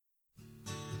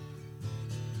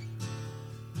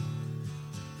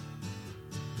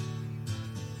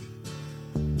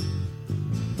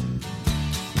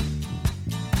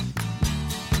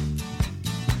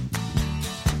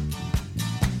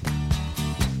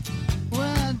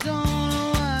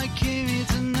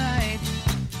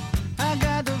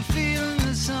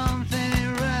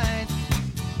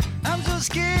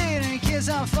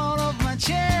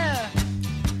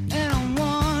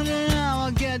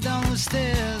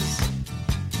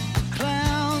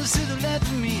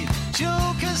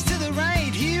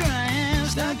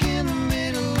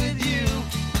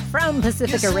From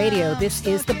Pacifica Radio, this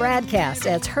is the BradCast.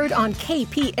 It's heard on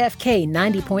KPFK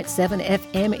 90.7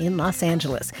 FM in Los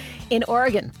Angeles. In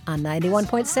Oregon, on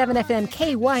 91.7 FM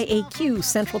KYAQ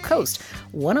Central Coast,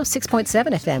 106.7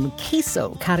 FM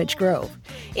Queso Cottage Grove.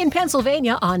 In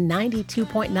Pennsylvania, on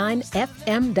 92.9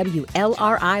 FM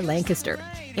WLRI Lancaster.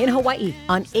 In Hawaii,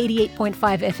 on 88.5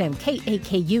 FM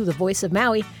KAKU, the voice of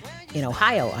Maui. In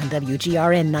Ohio, on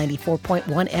WGRN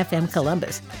 94.1 FM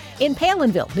Columbus. In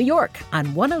Palinville, New York, on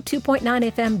 102.9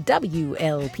 FM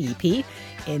WLPP.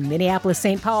 In Minneapolis,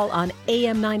 St. Paul, on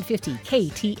AM 950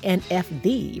 KTNF,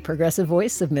 the Progressive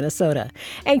Voice of Minnesota.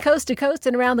 And coast to coast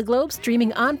and around the globe,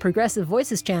 streaming on Progressive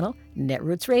Voices channel,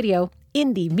 Netroots Radio,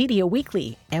 Indie Media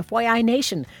Weekly, FYI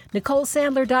Nation,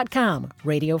 NicoleSandler.com,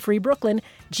 Radio Free Brooklyn,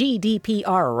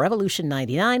 GDPR Revolution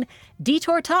 99,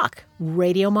 Detour Talk,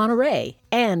 Radio Monterey,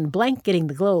 and Blanketing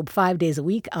the Globe 5 days a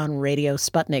week on Radio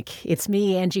Sputnik. It's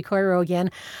me, Angie Coiro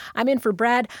again. I'm in for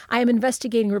Brad. I am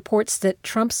investigating reports that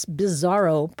Trump's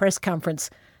bizarro press conference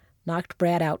knocked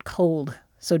Brad out cold,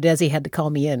 so Desi had to call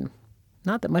me in.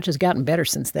 Not that much has gotten better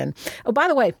since then. Oh, by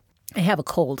the way, I have a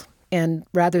cold. And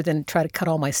rather than try to cut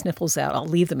all my sniffles out, I'll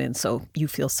leave them in so you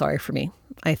feel sorry for me.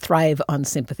 I thrive on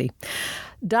sympathy.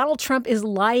 Donald Trump is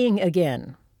lying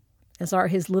again, as are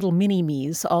his little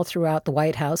mini-me's all throughout the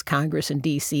White House, Congress, and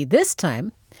D.C., this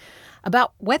time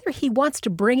about whether he wants to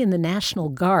bring in the National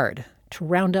Guard to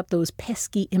round up those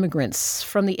pesky immigrants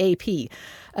from the AP.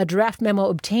 A draft memo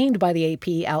obtained by the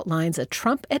AP outlines a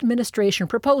Trump administration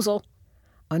proposal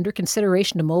under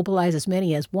consideration to mobilize as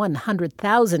many as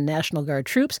 100,000 National Guard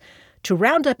troops to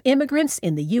round up immigrants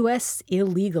in the U.S.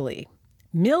 illegally.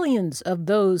 Millions of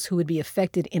those who would be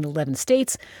affected in 11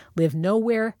 states live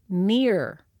nowhere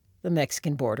near the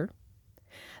Mexican border.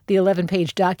 The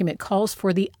 11-page document calls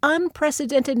for the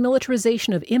unprecedented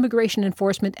militarization of immigration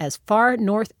enforcement as far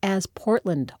north as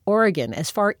Portland, Oregon,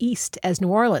 as far east as New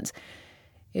Orleans.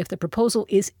 If the proposal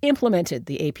is implemented,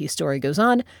 the AP story goes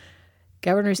on,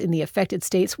 governors in the affected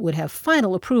states would have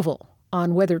final approval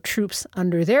on whether troops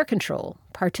under their control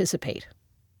participate.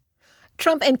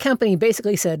 Trump and company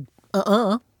basically said,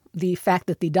 The fact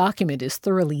that the document is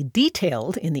thoroughly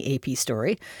detailed in the AP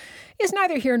story is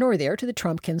neither here nor there to the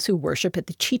Trumpkins who worship at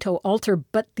the Cheeto altar,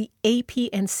 but the AP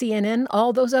and CNN,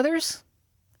 all those others,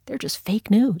 they're just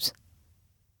fake news.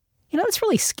 You know, it's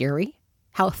really scary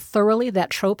how thoroughly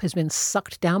that trope has been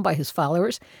sucked down by his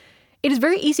followers. It is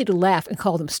very easy to laugh and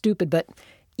call them stupid, but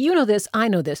you know this, I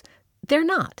know this. They're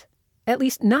not. At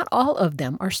least not all of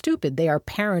them are stupid. They are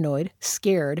paranoid,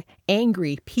 scared,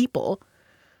 angry people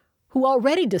who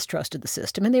already distrusted the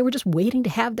system, and they were just waiting to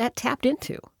have that tapped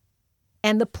into.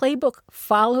 And the playbook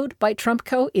followed by Trump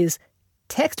Co. is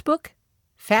textbook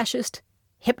fascist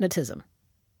hypnotism.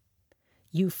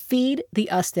 You feed the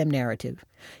us-them narrative.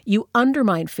 You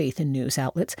undermine faith in news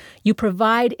outlets. You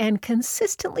provide and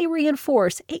consistently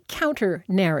reinforce a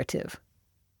counter-narrative.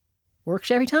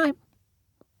 Works every time.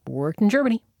 Worked in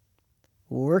Germany.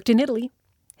 Worked in Italy.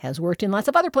 Has worked in lots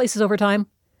of other places over time.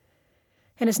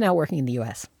 And is now working in the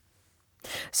U.S.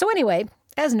 So anyway,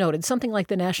 as noted, something like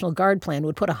the National Guard plan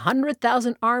would put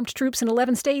 100,000 armed troops in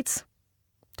 11 states,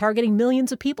 targeting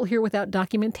millions of people here without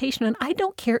documentation. And I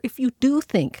don't care if you do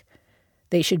think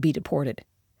they should be deported.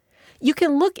 You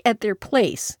can look at their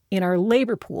place in our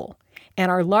labor pool and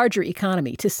our larger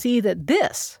economy to see that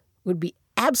this would be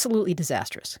absolutely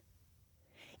disastrous.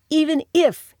 Even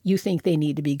if you think they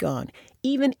need to be gone,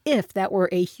 even if that were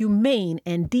a humane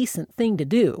and decent thing to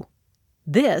do,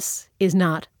 this is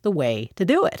not the way to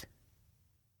do it.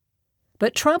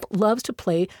 But Trump loves to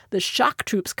play the shock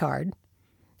troops card,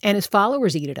 and his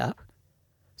followers eat it up.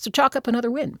 So chalk up another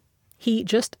win. He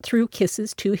just threw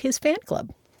kisses to his fan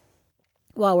club.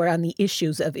 While we're on the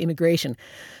issues of immigration,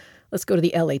 let's go to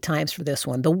the LA Times for this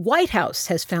one. The White House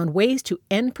has found ways to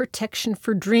end protection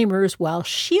for dreamers while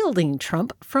shielding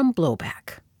Trump from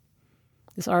blowback.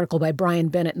 This article by Brian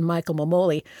Bennett and Michael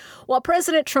Momoli. While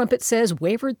President Trump, it says,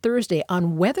 wavered Thursday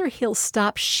on whether he'll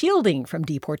stop shielding from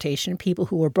deportation people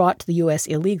who were brought to the U.S.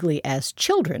 illegally as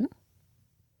children,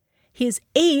 his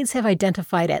aides have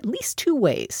identified at least two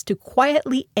ways to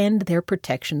quietly end their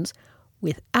protections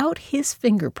without his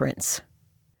fingerprints.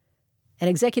 An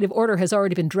executive order has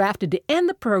already been drafted to end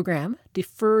the program,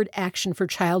 Deferred Action for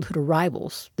Childhood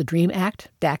Arrivals, the DREAM Act,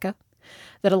 DACA,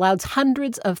 that allows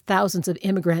hundreds of thousands of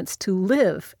immigrants to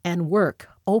live and work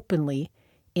openly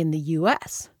in the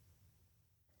U.S.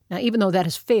 Now, even though that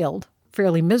has failed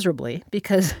fairly miserably,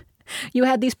 because you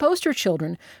had these poster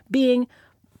children being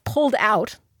pulled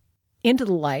out into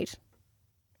the light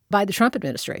by the Trump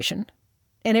administration,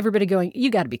 and everybody going, you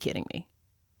got to be kidding me.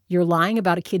 You're lying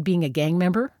about a kid being a gang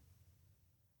member?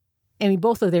 I mean,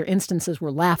 both of their instances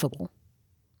were laughable.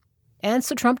 And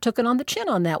so Trump took it on the chin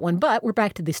on that one. But we're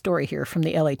back to the story here from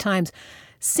the LA Times.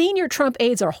 Senior Trump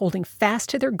aides are holding fast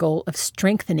to their goal of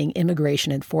strengthening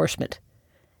immigration enforcement.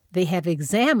 They have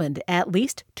examined at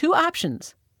least two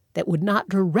options that would not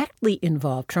directly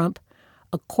involve Trump,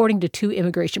 according to two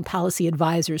immigration policy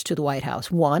advisors to the White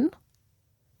House. One,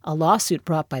 a lawsuit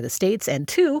brought by the states, and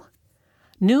two,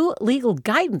 new legal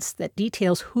guidance that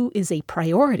details who is a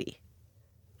priority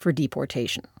for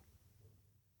deportation.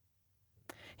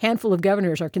 Handful of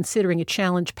governors are considering a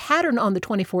challenge patterned on the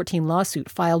 2014 lawsuit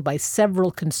filed by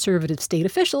several conservative state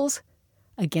officials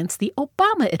against the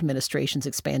Obama administration's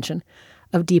expansion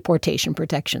of deportation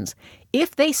protections.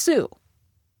 If they sue,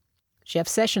 Jeff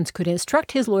Sessions could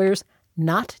instruct his lawyers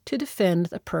not to defend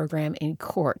the program in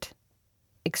court,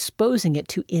 exposing it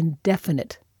to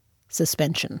indefinite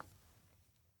suspension.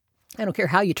 I don't care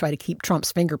how you try to keep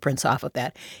Trump's fingerprints off of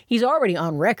that. He's already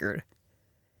on record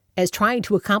as trying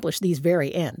to accomplish these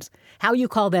very ends. How you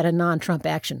call that a non-Trump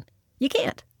action? You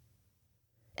can't.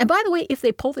 And by the way, if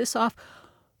they pull this off,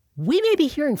 we may be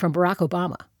hearing from Barack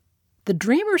Obama. The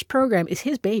Dreamers program is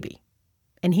his baby,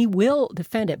 and he will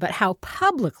defend it. But how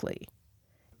publicly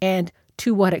and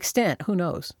to what extent, who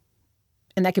knows?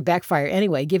 And that could backfire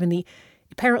anyway, given the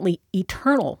apparently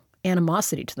eternal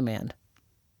animosity to the man.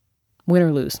 Win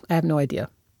or lose, I have no idea.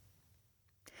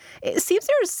 It seems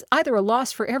there's either a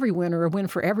loss for every win or a win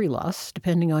for every loss,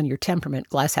 depending on your temperament.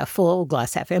 Glass half full,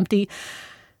 glass half empty.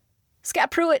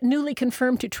 Scott Pruitt, newly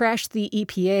confirmed to trash the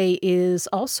EPA, is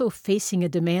also facing a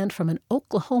demand from an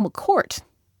Oklahoma court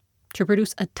to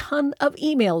produce a ton of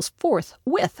emails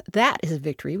forthwith. That is a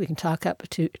victory we can chalk up,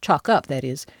 that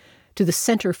is, to the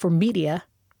Center for Media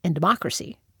and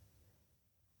Democracy.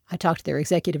 I talked to their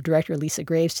executive director, Lisa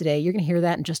Graves, today. You're going to hear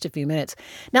that in just a few minutes.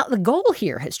 Now, the goal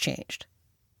here has changed.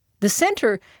 The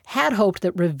center had hoped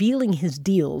that revealing his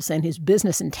deals and his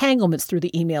business entanglements through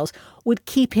the emails would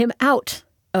keep him out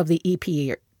of the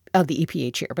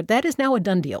EPA chair, but that is now a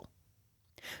done deal.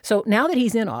 So now that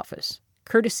he's in office,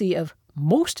 courtesy of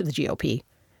most of the GOP,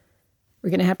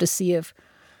 we're going to have to see if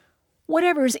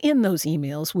whatever's in those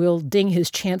emails will ding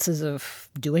his chances of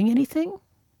doing anything.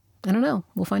 I don't know.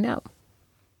 We'll find out.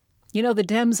 You know, the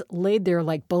Dems laid there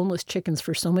like boneless chickens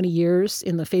for so many years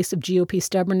in the face of GOP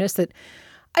stubbornness that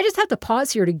I just have to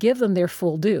pause here to give them their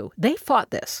full due. They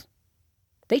fought this.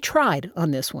 They tried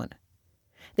on this one.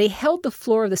 They held the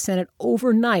floor of the Senate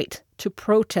overnight to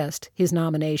protest his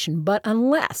nomination. But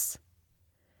unless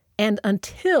and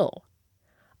until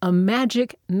a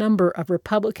magic number of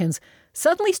Republicans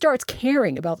suddenly starts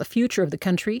caring about the future of the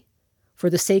country for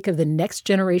the sake of the next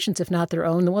generations, if not their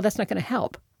own, well, that's not going to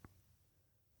help.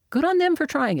 Good on them for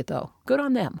trying it, though. Good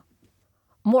on them.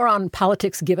 More on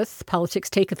politics giveth, politics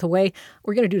taketh away.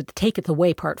 We're going to do the taketh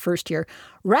away part first here.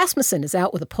 Rasmussen is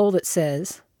out with a poll that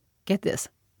says, get this,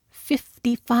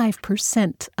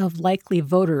 55% of likely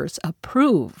voters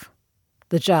approve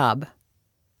the job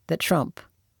that Trump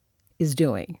is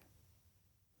doing.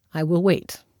 I will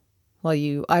wait while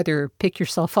you either pick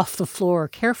yourself off the floor or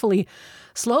carefully,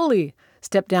 slowly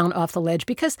step down off the ledge,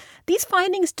 because these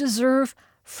findings deserve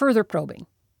further probing.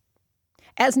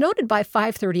 As noted by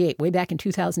 538 way back in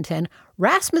 2010,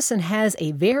 Rasmussen has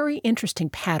a very interesting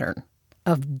pattern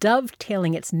of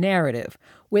dovetailing its narrative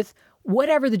with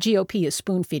whatever the GOP is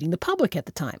spoon-feeding the public at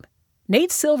the time.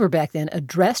 Nate Silver back then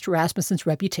addressed Rasmussen's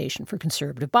reputation for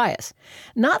conservative bias.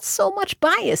 Not so much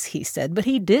bias, he said, but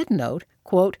he did note,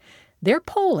 quote, their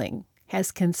polling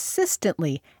has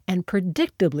consistently and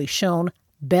predictably shown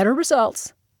better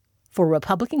results for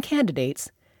Republican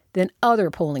candidates than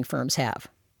other polling firms have.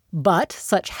 But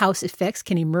such house effects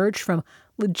can emerge from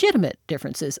legitimate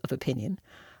differences of opinion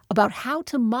about how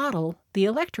to model the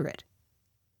electorate.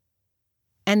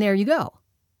 And there you go.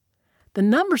 The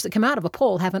numbers that come out of a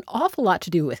poll have an awful lot to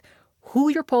do with who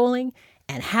you're polling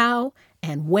and how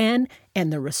and when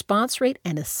and the response rate,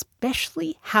 and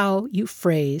especially how you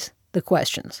phrase the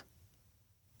questions.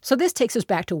 So this takes us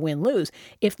back to win-lose.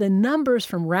 If the numbers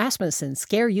from Rasmussen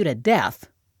scare you to death,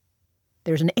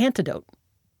 there's an antidote.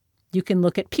 You can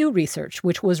look at Pew Research,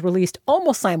 which was released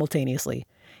almost simultaneously,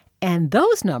 and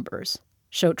those numbers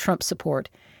show Trump's support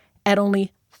at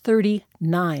only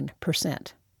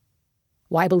 39%.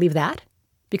 Why believe that?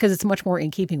 Because it's much more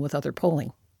in keeping with other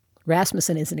polling.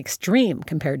 Rasmussen is an extreme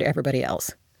compared to everybody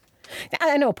else.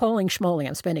 I know polling schmoling,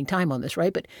 I'm spending time on this,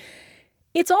 right? But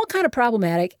it's all kind of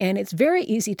problematic, and it's very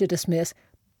easy to dismiss.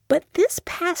 But this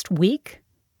past week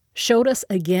showed us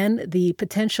again the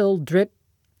potential drip,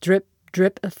 drip,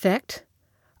 drip effect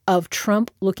of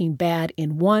Trump looking bad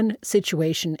in one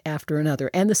situation after another,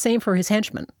 and the same for his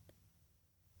henchmen.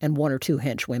 and one or two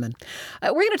henchwomen.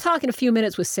 We're going to talk in a few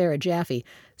minutes with Sarah Jaffe.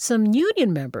 Some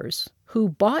union members who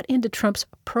bought into Trump's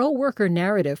pro-worker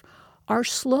narrative are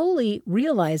slowly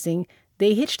realizing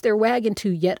they hitched their wagon to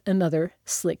yet another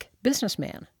slick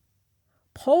businessman.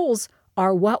 Polls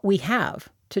are what we have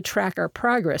to track our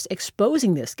progress,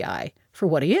 exposing this guy for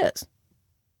what he is.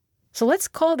 So let's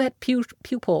call that Pew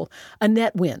poll a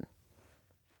net win.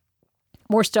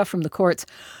 More stuff from the courts.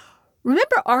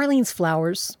 Remember Arlene's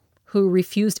Flowers, who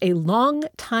refused a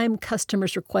long-time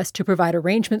customer's request to provide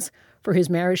arrangements for his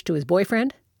marriage to his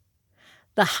boyfriend?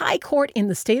 The High Court in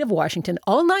the state of Washington,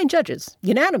 all 9 judges,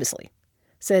 unanimously,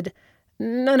 said,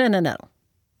 no.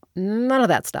 None of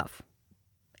that stuff.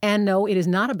 And no, it is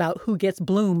not about who gets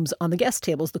blooms on the guest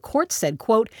tables. The court said,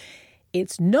 quote,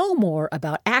 it's no more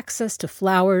about access to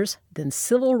flowers than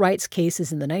civil rights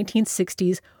cases in the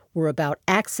 1960s were about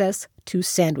access to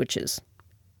sandwiches.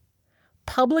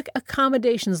 Public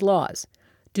accommodations laws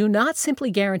do not simply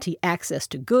guarantee access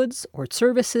to goods or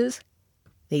services.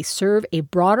 They serve a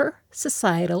broader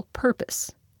societal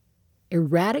purpose,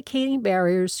 eradicating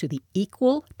barriers to the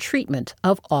equal treatment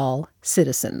of all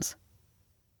citizens.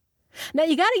 Now,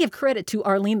 you got to give credit to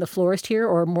Arlene the florist here,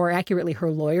 or more accurately, her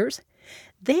lawyers.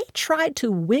 They tried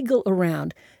to wiggle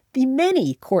around the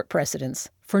many court precedents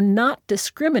for not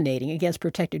discriminating against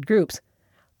protected groups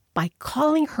by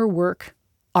calling her work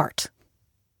art.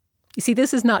 You see,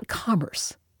 this is not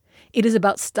commerce. It is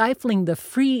about stifling the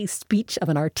free speech of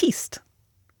an artiste.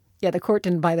 Yeah, the court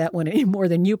didn't buy that one any more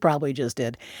than you probably just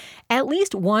did. At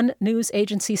least one news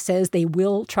agency says they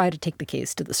will try to take the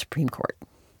case to the Supreme Court.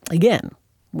 Again,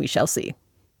 we shall see.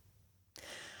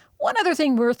 One other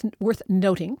thing worth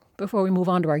noting before we move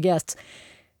on to our guests.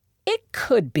 It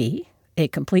could be a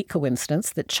complete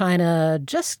coincidence that China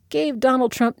just gave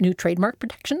Donald Trump new trademark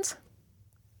protections.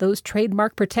 Those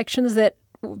trademark protections that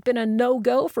have been a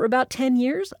no-go for about 10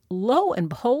 years. Lo and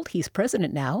behold, he's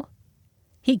president now.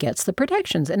 He gets the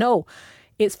protections. And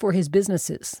it's for his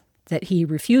businesses that he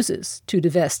refuses to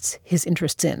divest his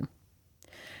interests in.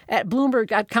 At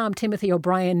Bloomberg.com, Timothy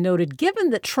O'Brien noted,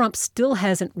 given that Trump still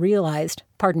hasn't released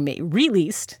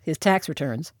his tax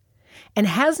returns and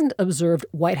hasn't observed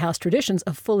White House traditions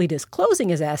of fully disclosing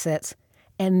his assets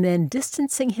and then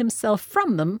distancing himself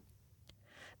from them,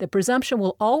 the presumption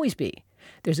will always be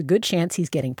there's a good chance he's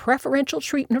getting preferential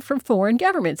treatment from foreign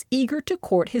governments eager to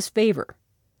court his favor.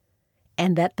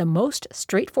 And that the most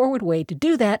straightforward way to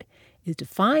do that is to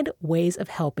find ways of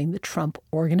helping the Trump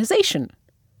organization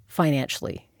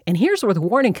financially. And here's where the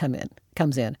warning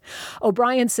comes in.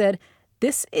 O'Brien said,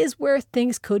 this is where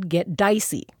things could get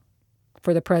dicey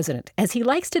for the president. As he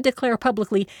likes to declare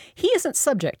publicly, he isn't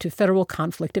subject to federal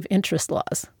conflict of interest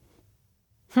laws.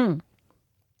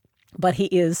 But he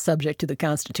is subject to the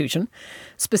Constitution,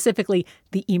 specifically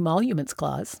the Emoluments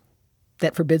Clause,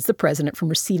 that forbids the president from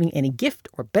receiving any gift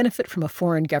or benefit from a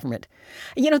foreign government.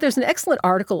 There's an excellent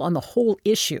article on the whole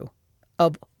issue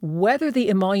of whether the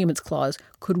Emoluments Clause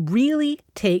could really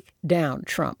take down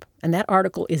Trump. And that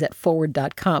article is at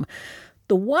forward.com.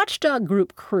 The watchdog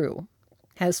group Crew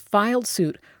has filed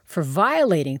suit for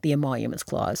violating the Emoluments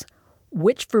Clause,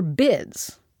 which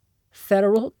forbids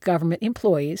federal government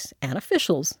employees and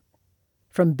officials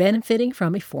from benefiting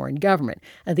from a foreign government.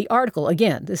 And the article,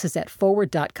 again, this is at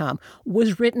forward.com,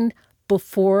 was written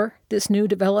before this new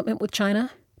development with China,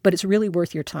 but it's really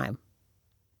worth your time.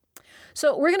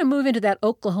 So we're going to move into that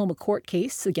Oklahoma court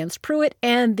case against Pruitt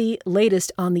and the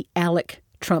latest on the Alec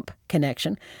Trump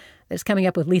connection that's coming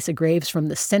up with Lisa Graves from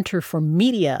the Center for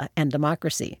Media and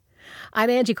Democracy. I'm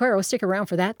Angie Coiro. Stick around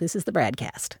for that. This is the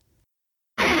BradCast.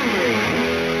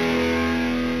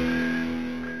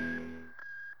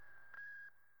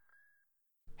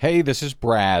 Hey, this is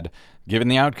Brad. Given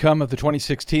the outcome of the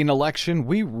 2016 election,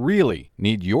 we really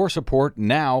need your support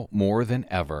now more than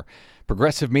ever.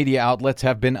 Progressive media outlets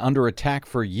have been under attack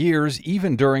for years,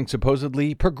 even during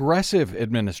supposedly progressive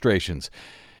administrations.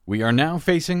 We are now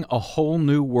facing a whole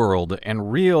new world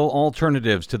and real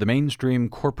alternatives to the mainstream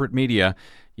corporate media.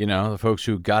 The folks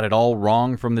who got it all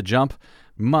wrong from the jump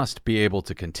must be able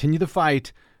to continue the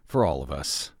fight for all of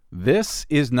us. This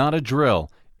is not a drill.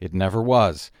 It never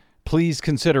was. Please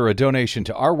consider a donation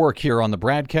to our work here on the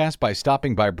BradCast by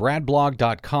stopping by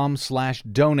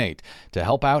bradblog.com/donate to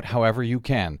help out however you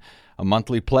can. A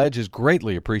monthly pledge is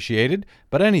greatly appreciated,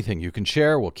 but anything you can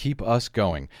share will keep us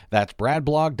going. That's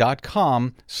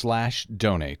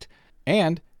bradblog.com/donate.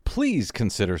 And please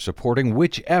consider supporting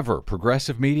whichever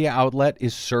progressive media outlet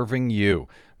is serving you.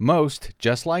 Most,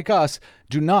 just like us,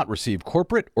 do not receive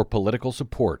corporate or political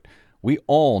support. We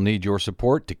all need your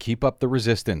support to keep up the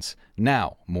resistance,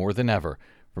 now more than ever.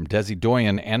 From Desi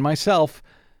Doyen and myself,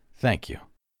 thank you.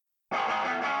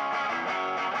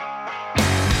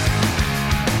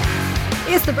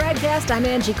 It's the BradCast. I'm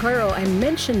Angie Coiro. I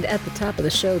mentioned at the top of the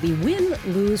show the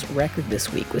win-lose record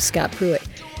this week with Scott Pruitt.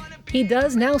 He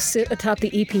does now sit atop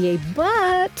the EPA,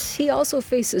 but he also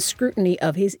faces scrutiny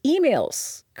of his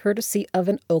emails, courtesy of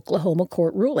an Oklahoma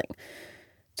court ruling.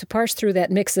 To parse through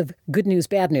that mix of good news,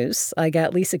 bad news, I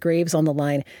got Lisa Graves on the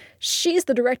line. She's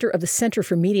the director of the Center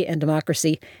for Media and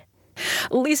Democracy.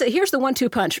 Lisa, here's the 1-2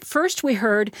 punch. First, we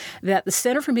heard that the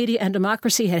Center for Media and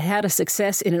Democracy had a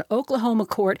success in an Oklahoma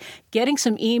court getting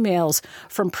some emails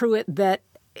from Pruitt that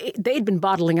they'd been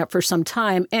bottling up for some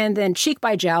time. And then cheek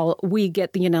by jowl, we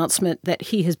get the announcement that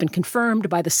he has been confirmed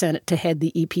by the Senate to head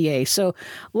the EPA. So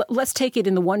let's take it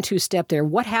in the 1-2 step there.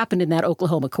 What happened in that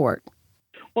Oklahoma court?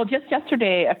 Well, just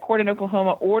yesterday, a court in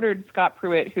Oklahoma ordered Scott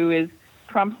Pruitt, who is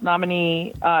Trump's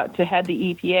nominee to head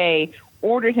the EPA,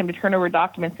 ordered him to turn over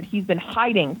documents that he's been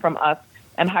hiding from us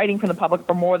and hiding from the public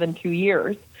for more than 2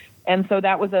 years. And so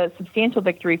that was a substantial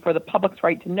victory for the public's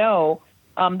right to know.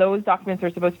 Those documents are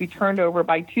supposed to be turned over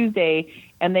by Tuesday,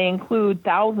 and they include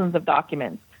thousands of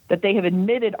documents that they have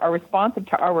admitted are responsive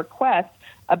to our request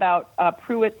about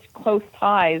Pruitt's close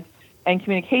ties and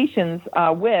communications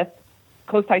with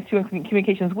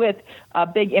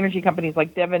big energy companies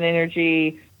like Devon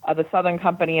Energy, the Southern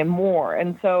Company, and more.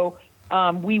 And so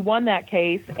we won that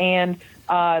case, and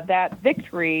that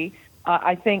victory,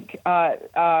 I think,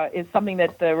 is something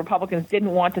that the Republicans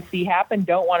didn't want to see happen,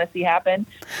 don't want to see happen.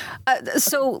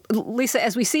 So, Lisa,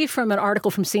 as we see from an article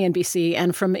from CNBC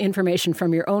and from information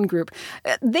from your own group,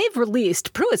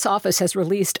 Pruitt's office has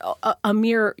released a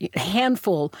mere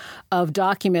handful of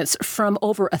documents from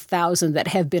over 1,000 that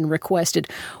have been requested.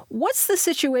 What's the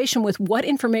situation with what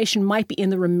information might be in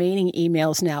the remaining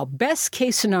emails now? Best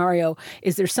case scenario,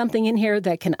 is there something in here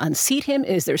that can unseat him?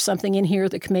 Is there something in here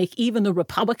that can make even the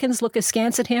Republicans look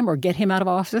askance at him or get him out of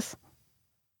office?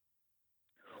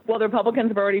 Well, the Republicans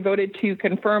have already voted to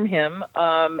confirm him,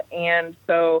 and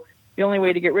so the only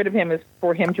way to get rid of him is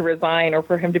for him to resign or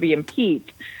for him to be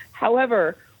impeached.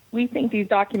 However, we think these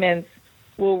documents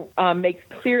will make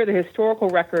clear the historical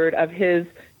record of his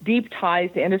deep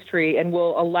ties to industry and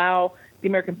will allow the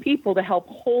American people to help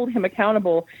hold him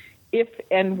accountable if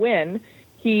and when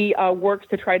he works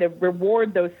to try to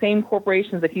reward those same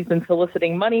corporations that he's been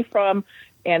soliciting money from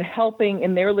and helping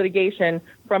in their litigation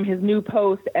from his new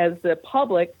post as the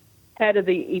public head of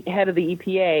the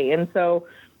EPA. And so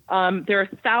there are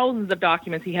thousands of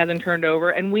documents he hasn't turned over,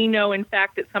 and we know, in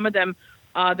fact, that some of them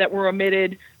that were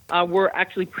omitted were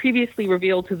actually previously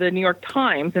revealed to the New York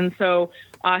Times. And so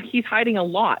he's hiding a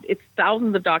lot. It's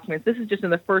thousands of documents. This is just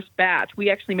in the first batch. We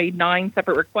actually made 9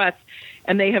 separate requests,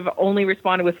 and they have only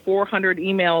responded with 400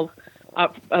 emails,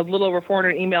 a little over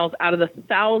 400 emails out of the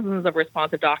thousands of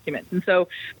responsive documents. And so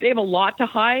they have a lot to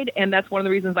hide, and that's one of the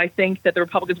reasons I think that the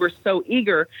Republicans were so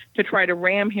eager to try to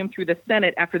ram him through the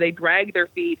Senate after they dragged their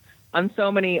feet on so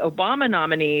many Obama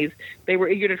nominees. They were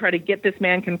eager to try to get this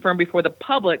man confirmed before the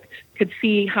public could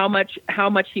see how much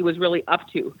he was really up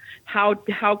to, how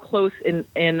close in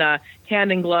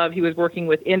hand in glove he was working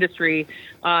with industry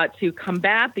to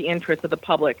combat the interests of the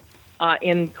public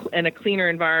in a cleaner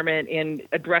environment, in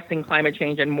addressing climate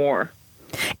change and more.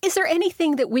 Is there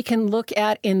anything that we can look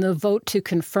at in the vote to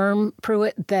confirm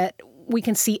Pruitt that we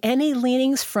can see any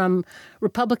leanings from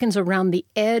Republicans around the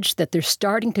edge, that they're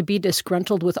starting to be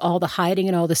disgruntled with all the hiding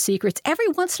and all the secrets? Every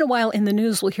once in a while in the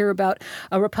news, we'll hear about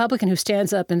a Republican who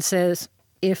stands up and says,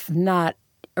 if not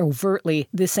overtly,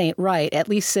 this ain't right, at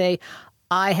least say,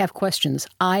 I have questions,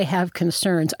 I have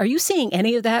concerns. Are you seeing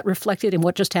any of that reflected in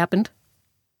what just happened?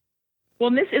 Well,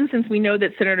 in this instance, we know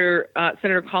that Senator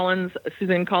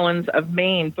Susan Collins of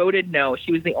Maine voted no.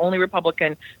 She was the only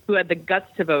Republican who had the guts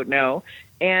to vote no.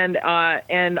 And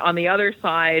on the other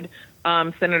side,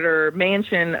 Senator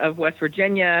Manchin of West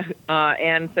Virginia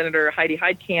and Senator Heidi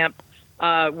Heitkamp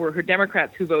were her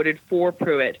Democrats who voted for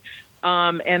Pruitt.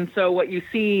 And so what you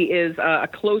see is a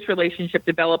close relationship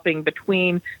developing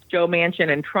between Joe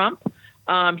Manchin and Trump.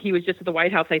 He was just at the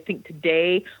White House, I think,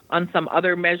 today on some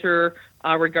other measure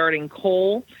regarding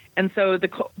coal. And so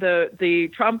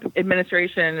the Trump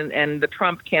administration and the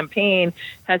Trump campaign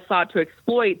has sought to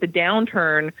exploit the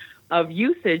downturn of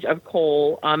usage of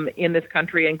coal in this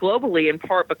country and globally, in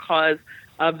part because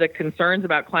of the concerns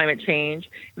about climate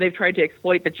change. They've tried to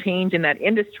exploit the change in that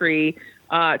industry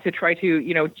to try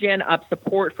to, gin up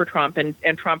support for Trump. And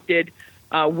Trump did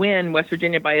win West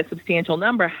Virginia by a substantial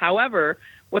number. However,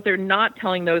 what they're not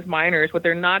telling those miners, what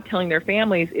they're not telling their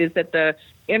families, is that the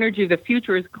energy of the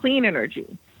future is clean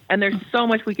energy. And there's so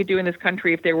much we could do in this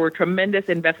country if there were tremendous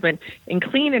investment in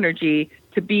clean energy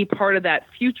to be part of that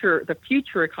future, the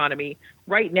future economy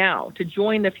right now, to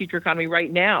join the future economy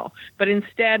right now. But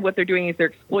instead, what they're doing is they're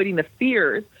exploiting the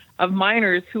fears of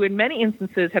miners who in many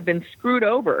instances have been screwed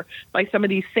over by some of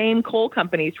these same coal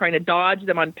companies trying to dodge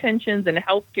them on pensions and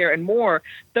health care and more.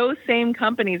 Those same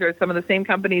companies are some of the same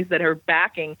companies that are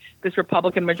backing this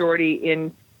Republican majority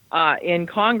in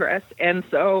Congress. And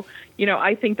so,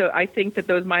 I think that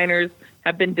those miners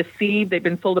have been deceived. They've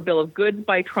been sold a bill of goods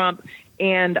by Trump.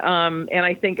 And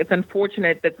I think it's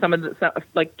unfortunate that some of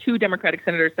the, two Democratic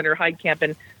senators, Senator Heitkamp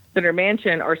and Senator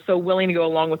Manchin, are so willing to go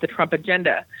along with the Trump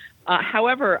agenda.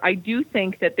 However, I do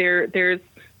think that there's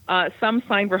some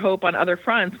sign for hope on other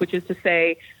fronts, which is to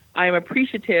say, I am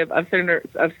appreciative of Senator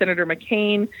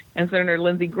McCain and Senator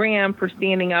Lindsey Graham for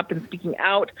standing up and speaking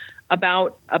out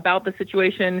about the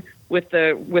situation with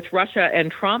Russia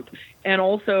and Trump, and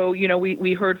also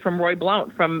we heard from Roy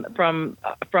Blount from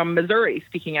Missouri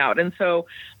speaking out, and so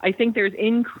I think there's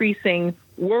increasing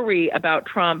worry about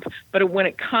Trump. But when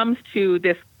it comes to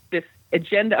this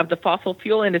agenda of the fossil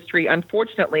fuel industry,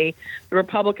 unfortunately, the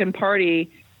Republican Party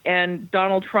and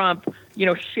Donald Trump,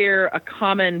 share a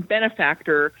common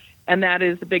benefactor, and that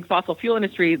is the big fossil fuel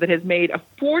industry that has made a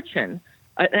fortune,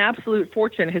 an absolute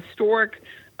fortune, historic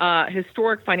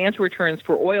financial returns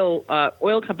for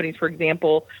oil companies, for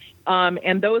example,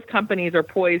 and those companies are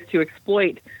poised to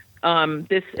exploit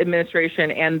this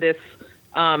administration and this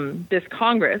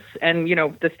Congress. And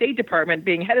the State Department,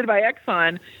 being headed by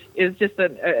Exxon, is just the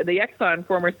Exxon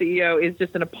former CEO is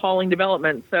just an appalling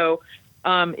development. So.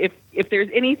 If there's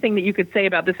anything that you could say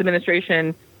about this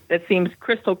administration that seems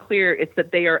crystal clear, it's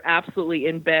that they are absolutely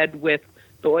in bed with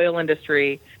the oil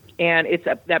industry, and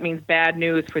that means bad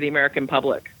news for the American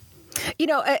public.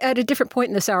 At a different point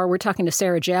in this hour, we're talking to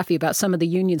Sarah Jaffe about some of the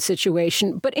union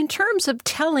situation. But in terms of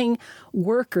telling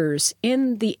workers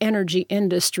in the energy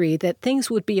industry that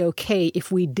things would be okay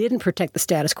if we didn't protect the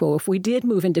status quo, if we did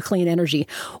move into clean energy,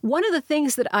 one of the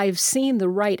things that I've seen the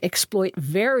right exploit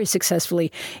very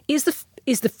successfully is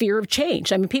the fear of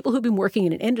change. I mean, people who've been working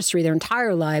in an industry their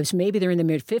entire lives, maybe they're in their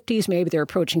mid-50s, maybe they're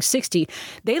approaching 60,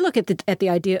 they look at the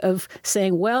idea of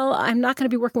saying, well, I'm not going to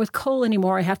be working with coal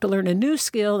anymore. I have to learn a new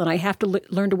skill, and I have to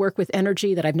learn to work with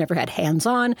energy that I've never had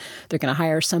hands-on. They're going to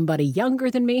hire somebody younger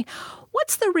than me.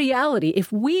 What's the reality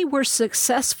if we were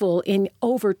successful in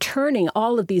overturning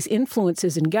all of these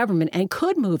influences in government and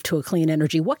could move to a clean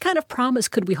energy? What kind of promise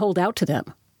could we hold out to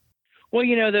them? Well,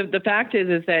 the fact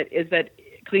is that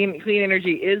clean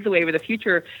energy is the way of the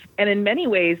future, and in many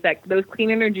ways, that those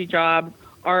clean energy jobs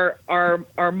are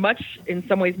much, in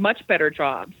some ways, much better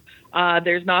jobs.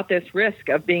 There's not this risk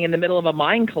of being in the middle of a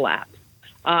mine collapse.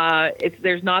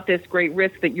 There's not this great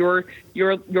risk that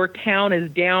your town is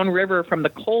downriver from the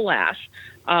coal ash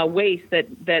waste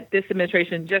that this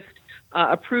administration just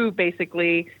approved,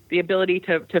 basically the ability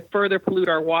to further pollute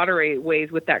our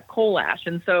waterways with that coal ash.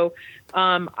 And so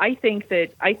I think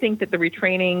that the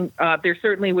retraining, there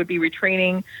certainly would be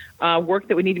retraining work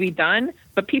that would need to be done,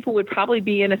 but people would probably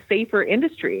be in a safer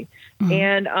industry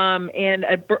and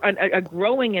a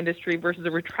growing industry versus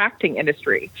a retracting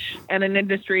industry, and an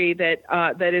industry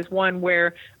that is one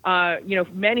where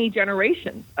many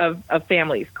generations of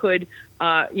families could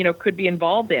be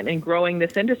involved in growing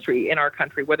this industry in our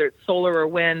country, whether it's solar or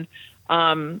wind,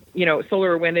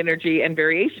 solar or wind energy and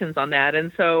variations on that.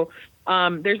 And so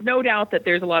there's no doubt that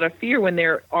there's a lot of fear when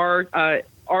there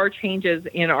are changes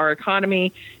in our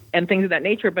economy and things of that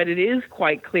nature, but it is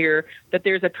quite clear that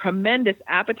there's a tremendous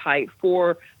appetite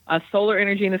for solar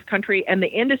energy in this country, and the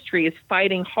industry is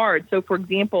fighting hard. So, for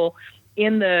example,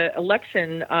 in the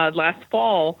election last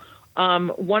fall,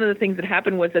 one of the things that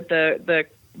happened was that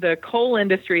the coal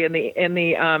industry and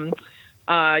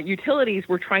the utilities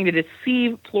were trying to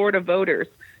deceive Florida voters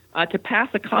to pass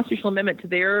a constitutional amendment to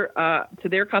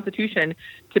their constitution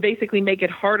to basically make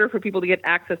it harder for people to get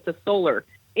access to solar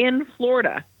in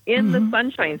Florida, in the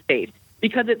Sunshine State,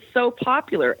 because it's so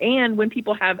popular. And when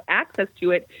people have access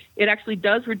to it, it actually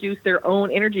does reduce their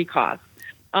own energy costs,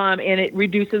 and it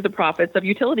reduces the profits of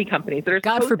utility companies that are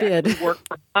God forbid to work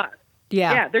for us.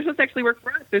 Yeah, they're supposed to actually work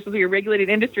for us. They're supposed to be a regulated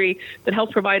industry that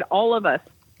helps provide all of us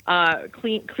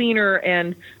cleaner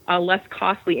and less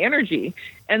costly energy.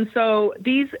 And so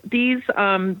these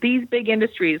big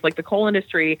industries like the coal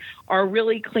industry are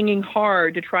really clinging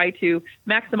hard to try to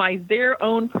maximize their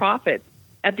own profits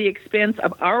at the expense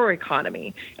of our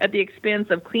economy, at the expense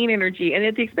of clean energy, and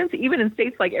at the expense even in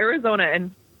states like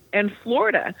Arizona and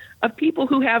Florida of people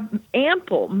who have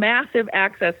ample, massive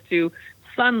access to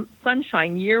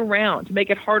sunshine year-round. To make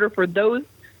it harder for those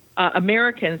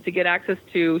Americans to get access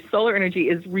to solar energy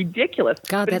is ridiculous.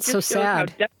 God, that's so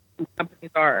sad.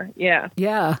 companies are. Yeah.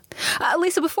 Yeah.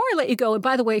 Lisa, before I let you go, and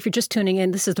by the way, if you're just tuning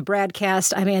in, this is the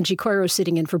BradCast. I'm Angie Coiro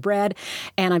sitting in for Brad,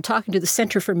 and I'm talking to the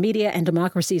Center for Media and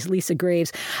Democracy's Lisa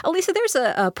Graves. Lisa, there's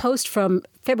a post from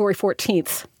February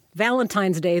 14th.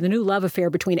 Valentine's Day, the new love affair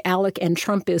between ALEC and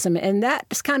Trumpism. And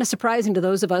that's kind of surprising to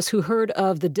those of us who heard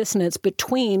of the dissonance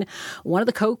between one of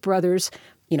the Koch brothers,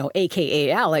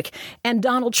 a.k.a. ALEC, and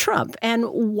Donald Trump. And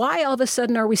why all of a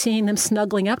sudden are we seeing them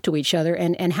snuggling up to each other,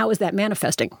 and how is that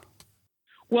manifesting?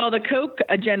 Well, the Koch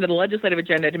agenda, the legislative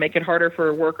agenda, to make it harder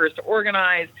for workers to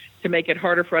organize, to make it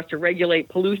harder for us to regulate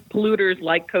polluters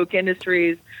like Koch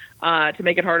Industries, to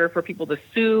make it harder for people to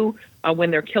sue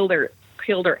when they're killed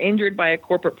or injured by a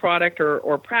corporate product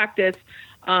or practice.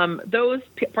 Those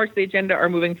parts of the agenda are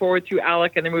moving forward through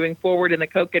ALEC, and they're moving forward in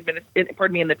the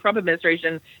in the Trump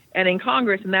administration and in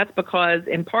Congress. And that's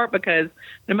in part because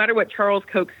no matter what Charles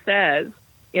Koch says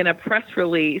in a press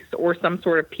release or some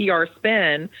sort of PR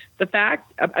spin, the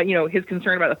fact, his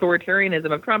concern about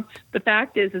authoritarianism of Trump, the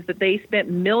fact is that they spent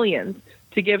millions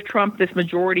to give Trump this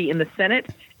majority in the Senate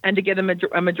and to get a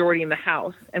majority in the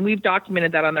House. And we've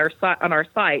documented that on our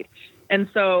site. And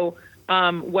so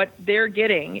what they're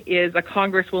getting is a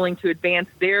Congress willing to advance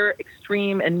their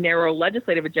extreme and narrow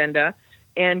legislative agenda,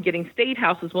 and getting state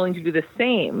houses willing to do the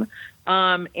same.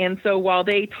 And so while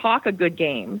they talk a good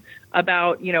game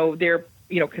about, their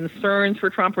concerns for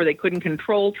Trump, or they couldn't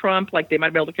control Trump like they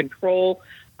might be able to control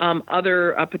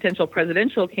other potential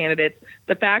presidential candidates,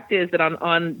 the fact is that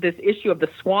on this issue of the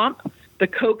swamp, the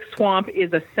Koch swamp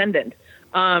is ascendant.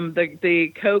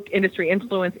 The Koch industry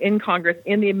influence in Congress,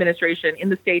 in the administration, in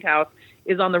the state house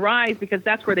is on the rise because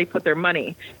that's where they put their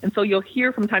money. And so you'll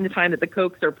hear from time to time that the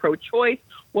Kochs are pro-choice.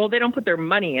 Well, they don't put their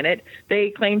money in it.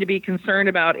 They claim to be concerned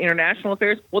about international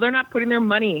affairs. Well, they're not putting their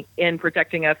money in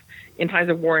protecting us in times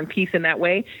of war and peace in that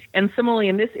way. And similarly,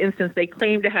 in this instance, they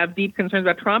claim to have deep concerns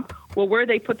about Trump. Well, where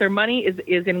they put their money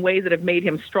is in ways that have made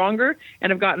him stronger and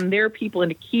have gotten their people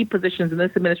into key positions in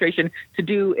this administration to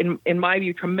do, in my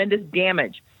view, tremendous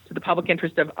damage to the public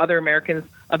interest of other Americans,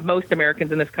 of most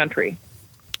Americans in this country.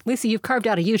 Lisa, you've carved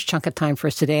out a huge chunk of time for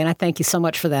us today, and I thank you so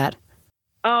much for that.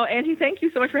 Oh, Angie, thank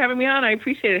you so much for having me on. I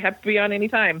appreciate it. Happy to be on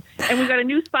anytime. And we've got a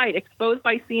new site,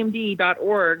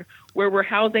 exposedbycmd.org, where we're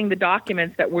housing the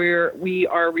documents that we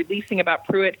are releasing about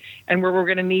Pruitt, and where we're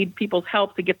going to need people's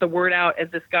help to get the word out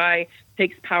as this guy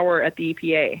takes power at the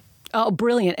EPA. Oh,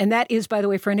 brilliant. And that is, by the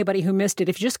way, for anybody who missed it,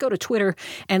 if you just go to Twitter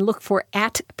and look for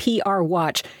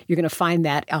 @PRWatch, you're going to find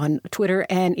that on Twitter,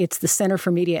 and it's the Center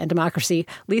for Media and Democracy.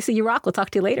 Lisa, you rock. We'll talk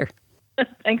to you later.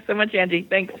 Thanks so much, Angie.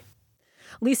 Thanks.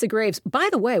 Lisa Graves. By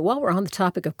the way, while we're on the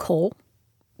topic of coal,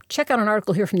 check out an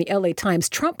article here from the LA Times.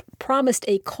 Trump promised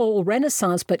a coal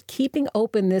renaissance, but keeping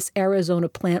open this Arizona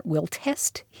plant will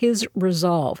test his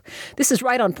resolve. This is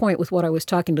right on point with what I was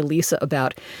talking to Lisa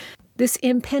about. This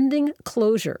impending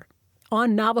closure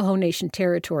on Navajo Nation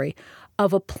territory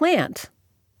of a plant,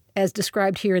 as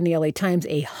described here in the LA Times,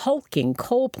 a hulking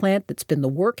coal plant that's been the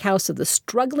workhouse of the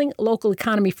struggling local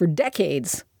economy for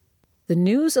decades. The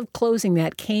news of closing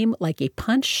that came like a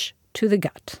punch to the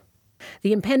gut.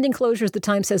 The impending closure, as the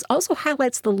Times says, also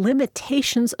highlights the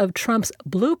limitations of Trump's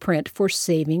blueprint for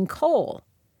saving coal,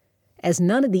 as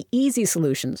none of the easy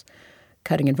solutions,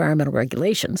 cutting environmental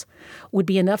regulations, would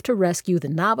be enough to rescue the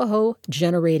Navajo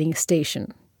generating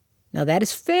station. Now that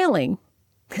is failing.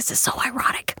 This is so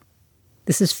ironic.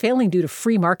 This is failing due to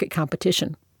free market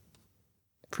competition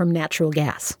from natural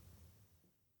gas.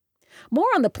 More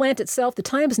on the plant itself, the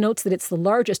Times notes that it's the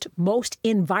largest, most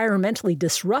environmentally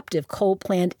disruptive coal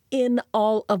plant in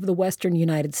all of the western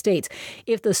United States.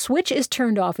 If the switch is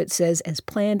turned off, it says, as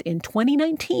planned in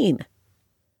 2019,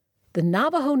 the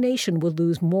Navajo Nation will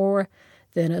lose more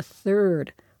than a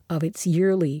third of its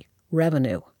yearly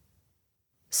revenue.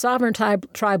 Sovereign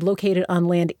tribe located on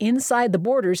land inside the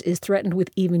borders is threatened with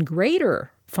even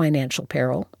greater financial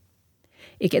peril.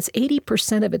 It gets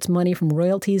 80% of its money from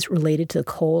royalties related to the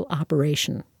coal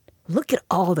operation. Look at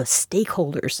all the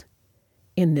stakeholders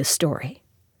in this story.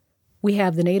 We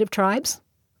have the native tribes,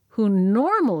 who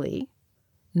normally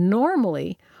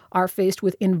are faced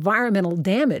with environmental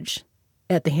damage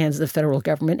at the hands of the federal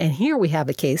government. And here we have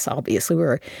a case, obviously,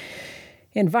 where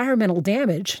environmental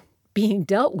damage being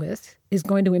dealt with is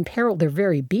going to imperil their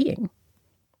very being.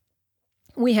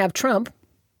 We have Trump,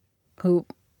 who,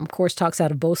 of course, talks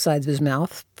out of both sides of his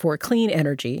mouth for clean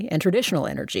energy and traditional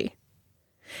energy.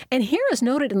 And here, as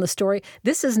noted in the story,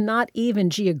 this is not even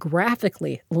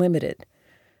geographically limited.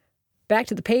 Back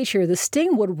to the page here, the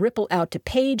sting would ripple out to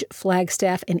Page,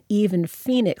 Flagstaff, and even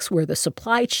Phoenix, where the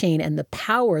supply chain and the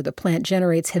power the plant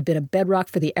generates have been a bedrock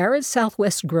for the arid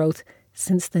Southwest growth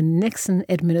since the Nixon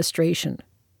administration.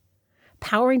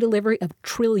 powering delivery of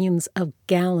trillions of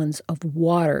gallons of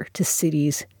water to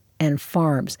cities and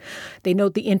farms. They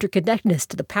note the interconnectedness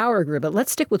to the power grid, but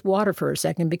let's stick with water for a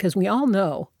second because we all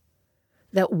know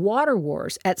that water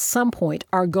wars at some point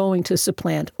are going to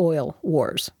supplant oil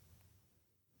wars.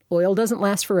 Oil doesn't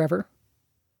last forever.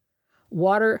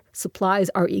 Water supplies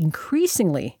are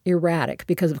increasingly erratic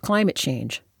because of climate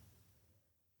change.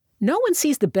 No one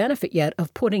sees the benefit yet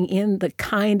of putting in the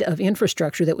kind of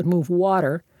infrastructure that would move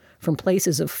water from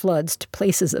places of floods to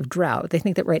places of drought. They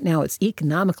think that right now it's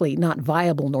economically not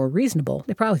viable nor reasonable.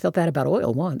 They probably felt that about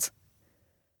oil once.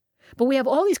 But we have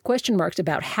all these question marks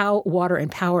about how water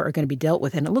and power are going to be dealt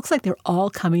with, and it looks like they're all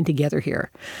coming together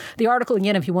here. The article,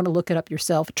 again, if you want to look it up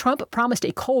yourself, Trump promised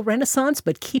a coal renaissance,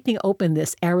 but keeping open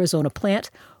this Arizona plant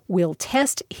will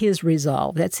test his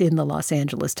resolve. That's in the Los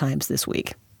Angeles Times this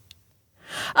week.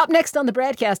 Up next on the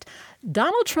BradCast,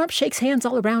 Donald Trump shakes hands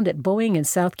all around at Boeing in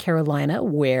South Carolina,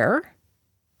 where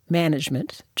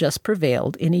management just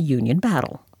prevailed in a union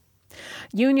battle.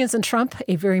 Unions and Trump,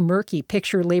 a very murky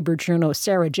picture. Labor journalist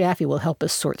Sarah Jaffe will help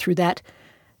us sort through that.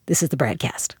 This is the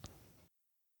BradCast.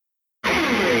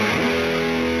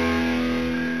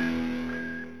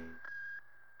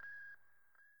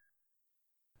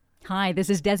 Hi, this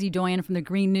is Desi Doyen from the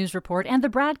Green News Report and the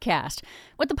BradCast.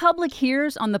 What the public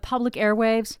hears on the public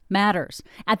airwaves matters.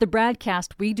 At the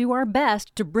BradCast, we do our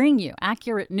best to bring you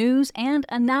accurate news and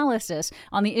analysis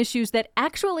on the issues that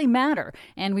actually matter,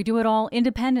 and we do it all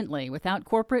independently, without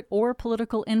corporate or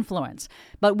political influence.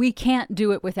 But we can't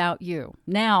do it without you,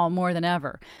 now more than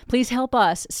ever. Please help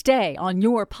us stay on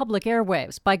your public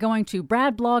airwaves by going to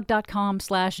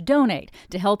bradblog.com/donate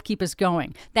to help keep us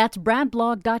going. That's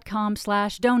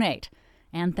bradblog.com/donate.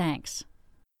 And thanks.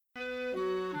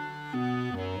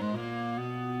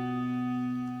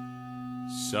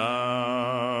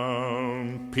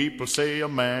 Some people say a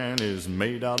man is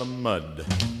made out of mud.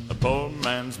 A poor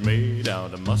man's made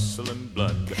out of muscle and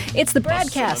blood. It's the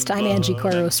BradCast. I'm Angie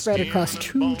Coiro, spread across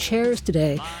two chairs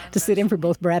today to sit in for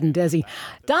both Brad and Desi.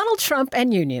 Donald Trump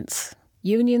and unions.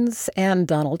 Unions and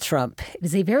Donald Trump. It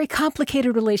is a very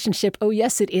complicated relationship. Oh,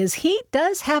 yes, it is. He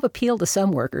does have appeal to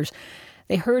some workers.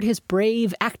 They heard his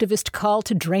brave activist call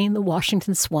to drain the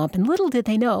Washington swamp, and little did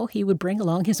they know he would bring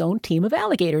along his own team of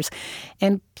alligators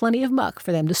and plenty of muck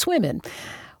for them to swim in.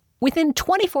 Within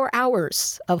 24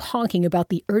 hours of honking about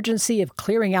the urgency of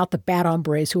clearing out the bad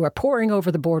hombres who are pouring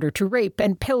over the border to rape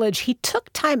and pillage, he took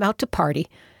time out to party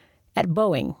at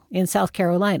Boeing in South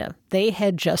Carolina. They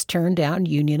had just turned down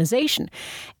unionization.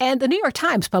 And the New York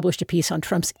Times published a piece on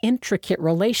Trump's intricate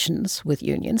relations with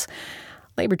unions.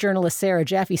 Labor journalist Sarah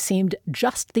Jaffe seemed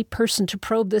just the person to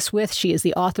probe this with. She is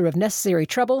the author of Necessary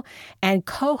Trouble and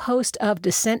co-host of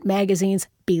Dissent Magazine's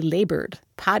Belabored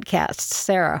podcast.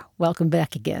 Sarah, welcome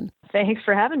back again. Thanks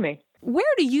for having me. Where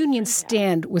do unions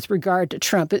stand with regard to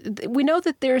Trump? We know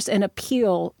that there's an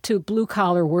appeal to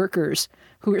blue-collar workers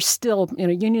who are still,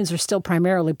 unions are still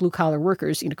primarily blue-collar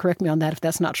workers. Correct me on that if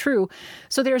that's not true.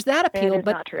 So there's that appeal. It is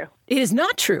not true. It is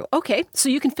not true. Okay, so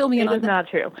you can fill me in on that. It is not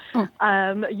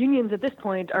true. Unions at this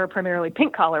point are primarily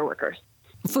pink-collar workers.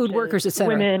 Food workers, et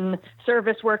cetera. Women,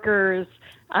 service workers,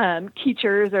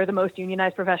 teachers are the most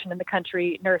unionized profession in the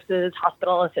country, nurses,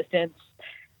 hospital assistants,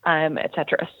 et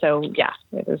cetera. So, yeah,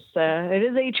 it is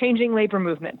a changing labor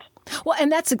movement. Well,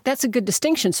 and that's a good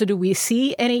distinction. So do we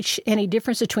see any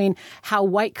difference between how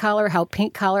white-collar, how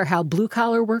pink-collar, how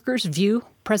blue-collar workers view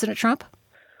President Trump?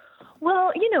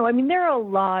 Well, there are a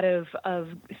lot of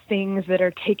things that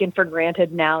are taken for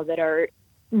granted now that are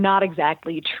not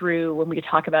exactly true when we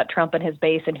talk about Trump and his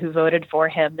base and who voted for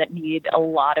him that need a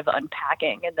lot of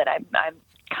unpacking, and that I'm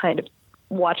kind of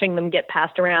watching them get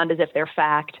passed around as if they're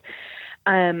fact.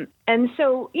 And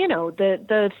so,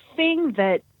 the thing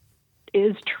that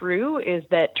is true is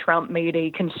that Trump made a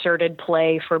concerted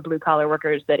play for blue-collar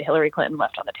workers that Hillary Clinton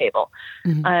left on the table.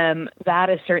 Mm-hmm. That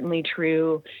is certainly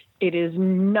true. It is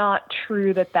not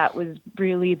true that was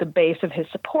really the base of his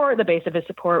support. The base of his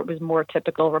support was more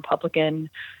typical Republican,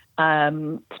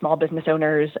 small business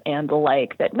owners and the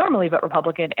like that normally vote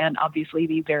Republican, and obviously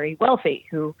the very wealthy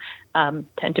who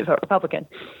tend to vote Republican.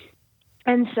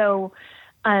 And so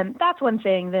that's one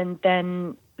thing.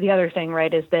 Then the other thing,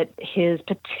 right, is that his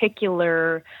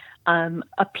particular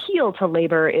appeal to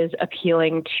labor is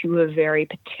appealing to a very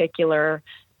particular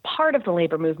part of the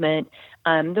labor movement,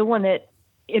 the one that,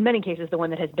 in many cases, the one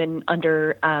that has been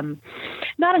under,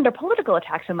 not under political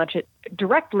attack so much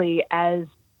directly as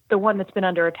the one that's been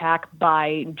under attack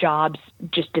by jobs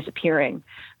just disappearing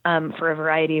for a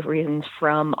variety of reasons,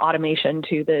 from automation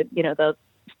to the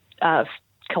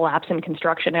collapse in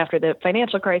construction after the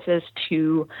financial crisis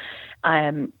to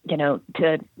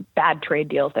to bad trade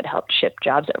deals that helped ship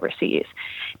jobs overseas.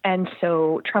 And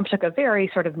so Trump took a very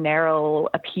sort of narrow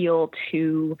appeal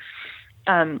to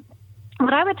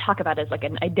what I would talk about as like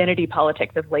an identity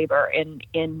politics of labor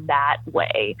in that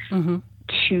way. Mm-hmm.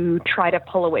 To try to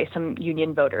pull away some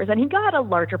union voters. And he got a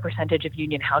larger percentage of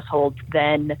union households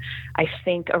than I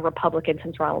think a Republican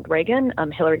since Ronald Reagan.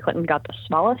 Hillary Clinton got the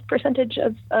smallest percentage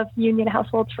of union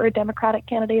households for a Democratic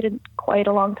candidate in quite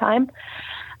a long time.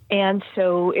 And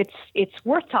so it's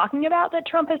worth talking about that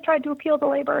Trump has tried to appeal to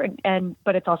labor,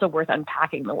 but it's also worth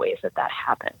unpacking the ways that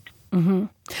happened. Mm-hmm.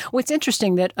 Well, it's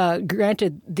interesting that,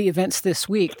 granted the events this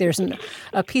week, there's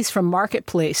a piece from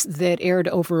Marketplace that aired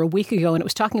over a week ago, and it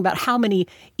was talking about how many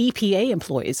EPA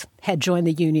employees had joined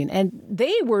the union. And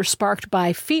they were sparked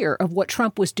by fear of what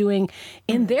Trump was doing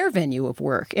in their venue of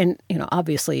work. And,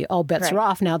 obviously all bets are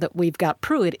off now that we've got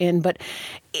Pruitt in. But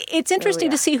it's interesting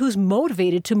to see who's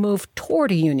motivated to move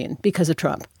toward a union because of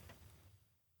Trump.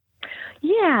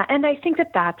 Yeah, and I think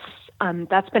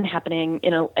that's been happening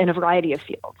in a variety of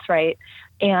fields, right?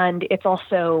 And it's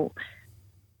also,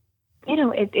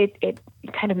 it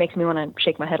kind of makes me want to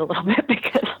shake my head a little bit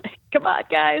because, come on,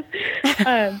 guys.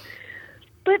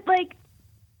 But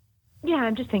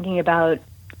I'm just thinking about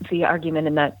the argument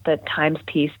in the Times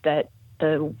piece that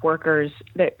the workers,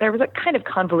 there was a kind of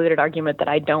convoluted argument that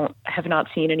I have not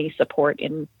seen any support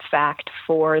in fact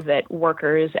for, that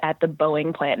workers at the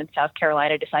Boeing plant in South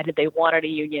Carolina decided they wanted a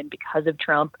union because of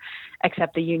Trump,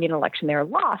 except the union election there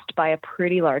lost by a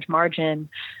pretty large margin,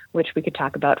 which we could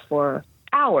talk about for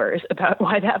hours about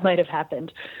why that might have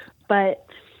happened. But,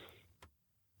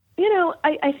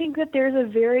 I think that there's a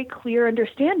very clear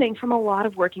understanding from a lot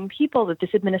of working people that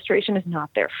this administration is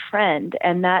not their friend.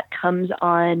 And that comes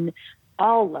on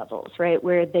all levels, right,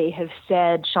 where they have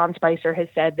said, Sean Spicer has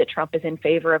said that Trump is in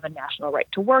favor of a national right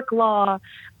to work law,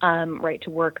 right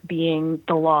to work being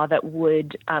the law that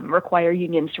would require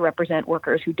unions to represent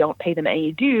workers who don't pay them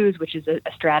any dues, which is a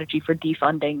strategy for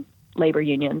defunding labor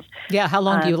unions. Yeah, how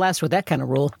long do you last with that kind of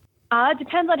rule? It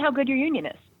depends on how good your union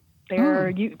is.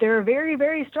 There are very,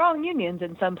 very strong unions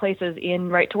in some places in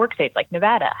right-to-work states, like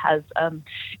Nevada has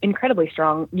incredibly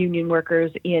strong union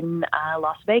workers in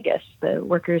Las Vegas. The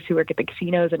workers who work at the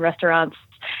casinos and restaurants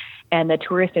and the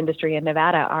tourist industry in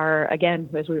Nevada are, again,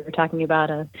 as we were talking about,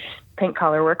 a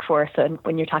pink-collar workforce. And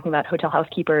when you're talking about hotel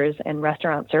housekeepers and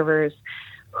restaurant servers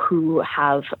who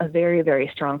have a very,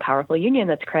 very strong, powerful union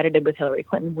that's credited with helping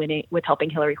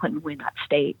Hillary Clinton win that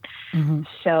state. Mm-hmm.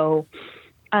 So,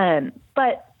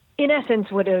 but in essence,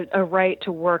 what a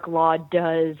right-to-work law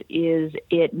does is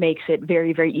it makes it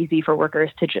very, very easy for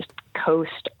workers to just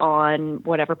coast on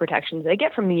whatever protections they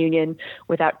get from the union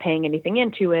without paying anything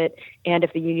into it. And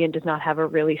if the union does not have a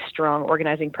really strong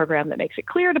organizing program that makes it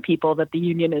clear to people that the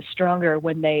union is stronger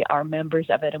when they are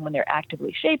members of it and when they're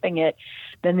actively shaping it,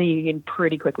 then the union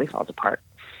pretty quickly falls apart.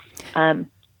 And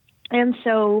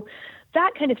so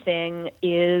that kind of thing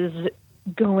is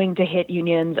going to hit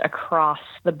unions across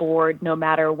the board, no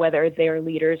matter whether their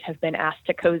leaders have been asked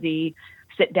to cozy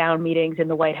sit-down meetings in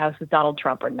the White House with Donald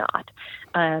Trump or not.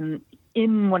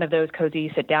 In one of those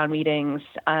cozy sit-down meetings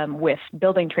with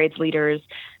building trades leaders,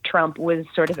 Trump was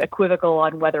sort of equivocal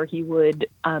on whether he would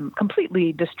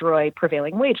completely destroy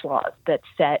prevailing wage laws that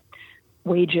set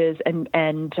wages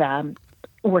and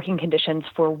working conditions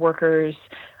for workers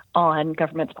on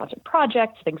government-sponsored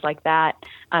projects, things like that.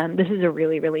 This is a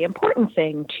really, really important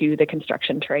thing to the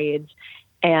construction trades.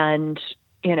 And,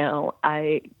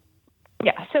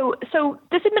 so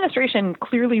this administration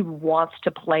clearly wants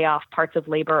to play off parts of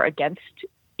labor against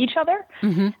each other.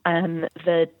 Mm-hmm.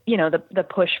 The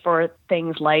push for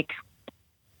things like,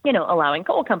 allowing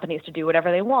coal companies to do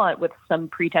whatever they want with some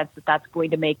pretense that that's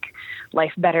going to make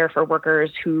life better for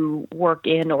workers who work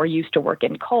in or used to work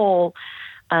in coal.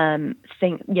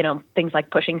 Things like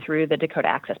pushing through the Dakota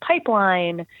Access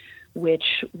Pipeline,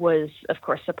 which was, of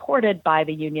course, supported by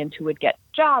the unions who would get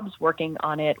jobs working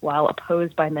on it, while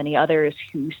opposed by many others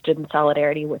who stood in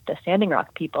solidarity with the Standing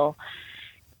Rock people.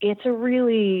 It's a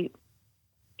really,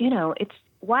 it's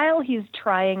while he's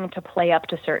trying to play up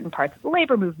to certain parts of the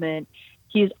labor movement,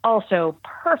 he's also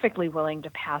perfectly willing to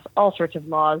pass all sorts of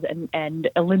laws and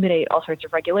eliminate all sorts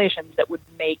of regulations that would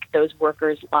make those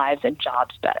workers' lives and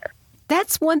jobs better.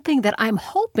 That's one thing that I'm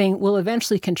hoping will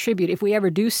eventually contribute if we ever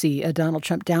do see a Donald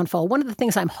Trump downfall. One of the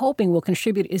things I'm hoping will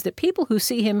contribute is that people who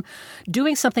see him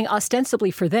doing something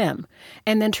ostensibly for them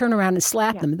and then turn around and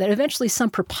slap them, that eventually some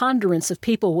preponderance of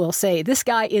people will say, this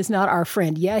guy is not our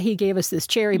friend. Yeah, he gave us this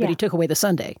cherry, but he took away the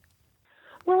sundae.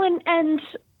 Well, and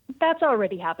that's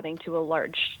already happening to a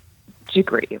large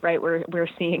degree, right? We're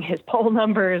seeing his poll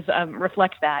numbers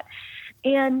reflect that.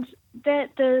 And that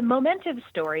the Momentive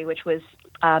story, which was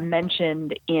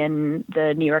mentioned in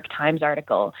the New York Times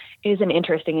article, is an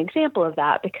interesting example of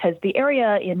that, because the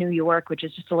area in New York, which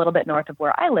is just a little bit north of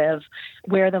where I live,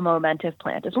 where the Momentive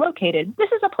plant is located,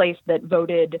 this is a place that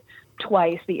voted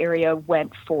twice. The area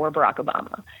went for Barack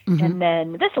Obama. Mm-hmm. And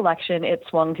then this election, it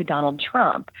swung to Donald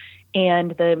Trump.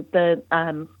 And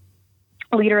the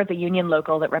leader of the union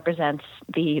local that represents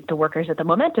the workers at the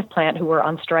Momentive plant, who were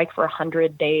on strike for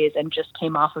 100 days and just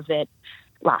came off of it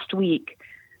last week,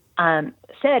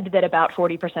 said that about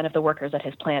 40% of the workers at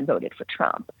his plant voted for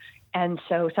Trump. And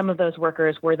so some of those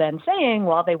workers were then saying,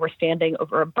 while they were standing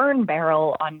over a burn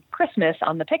barrel on Christmas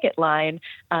on the picket line,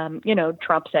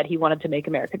 Trump said he wanted to make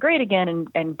America great again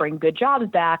and bring good jobs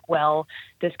back. Well,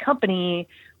 this company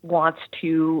wants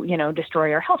to,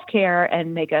 destroy our health care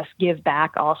and make us give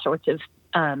back all sorts of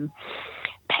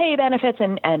pay benefits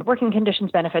and working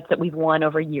conditions benefits that we've won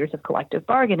over years of collective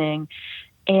bargaining.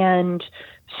 And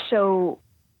so,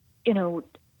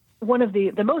 one of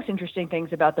the most interesting things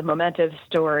about the Momentive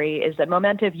story is that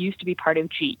Momentive used to be part of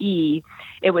GE.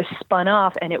 It was spun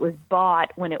off, and it was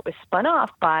bought when it was spun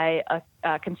off by a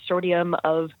consortium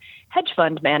of hedge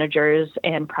fund managers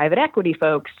and private equity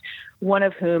folks, one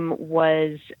of whom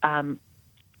was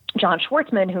John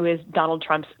Schwartzman, who is Donald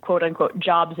Trump's quote unquote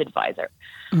jobs advisor.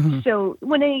 Mm-hmm. So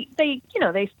when they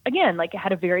again,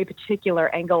 had a very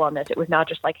particular angle on this. It was not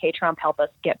just like, hey, Trump, help us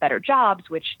get better jobs,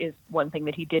 which is one thing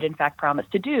that he did in fact promise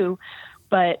to do.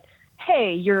 But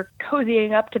hey, you're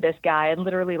cozying up to this guy and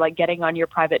literally getting on your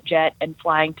private jet and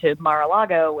flying to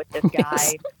Mar-a-Lago with this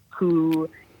guy who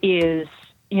is,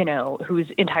 whose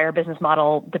entire business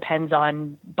model depends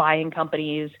on buying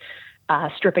companies,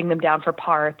 stripping them down for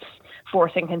parts,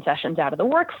 forcing concessions out of the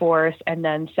workforce, and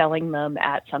then selling them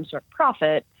at some sort of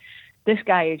profit. This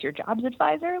guy is your jobs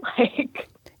advisor?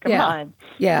 Come on.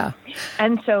 Yeah.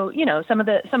 And so, some of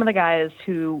the guys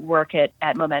who work at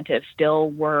Momentive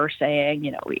still were saying,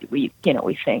 we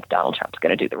think Donald Trump's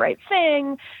going to do the right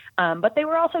thing. But they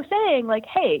were also saying,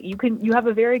 hey, you have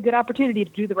a very good opportunity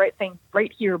to do the right thing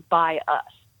right here by us.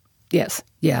 Yes.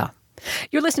 Yeah.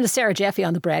 You're listening to Sarah Jaffe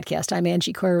on the BradCast. I'm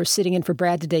Angie Coiro, sitting in for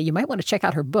Brad today. You might want to check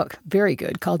out her book, very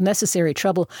good, called Necessary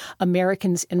Trouble,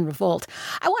 Americans in Revolt.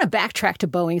 I want to backtrack to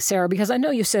Boeing, Sarah, because I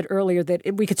know you said earlier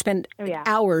that we could spend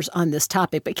hours on this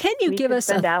topic, but can you give us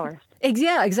hours?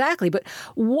 Yeah, exactly. But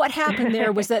what happened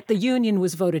there was that the union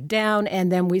was voted down,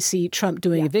 and then we see Trump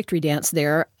doing a victory dance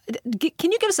there.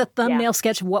 Can you give us a thumbnail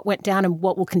sketch of what went down and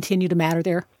what will continue to matter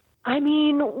there? I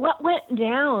mean, what went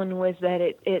down was that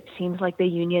it seems like the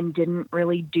union didn't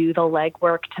really do the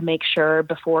legwork to make sure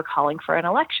before calling for an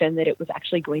election that it was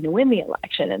actually going to win the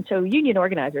election. And so union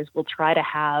organizers will try to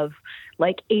have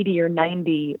 80 or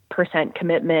 90%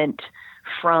 commitment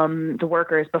from the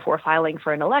workers before filing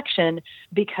for an election,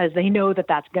 because they know that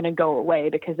that's going to go away,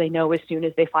 because they know as soon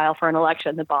as they file for an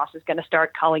election, the boss is going to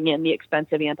start calling in the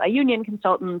expensive anti-union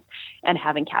consultants and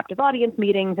having captive audience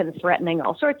meetings and threatening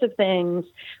all sorts of things,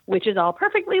 which is all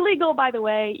perfectly legal, by the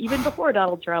way, even before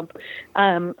Donald Trump,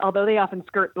 although they often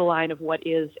skirt the line of what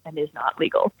is and is not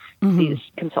legal, these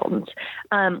consultants.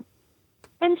 And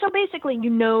so basically,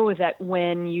 that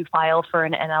when you file for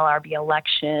an NLRB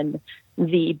election,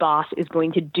 the boss is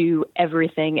going to do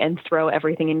everything and throw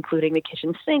everything, including the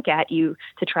kitchen sink, at you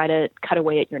to try to cut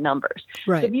away at your numbers.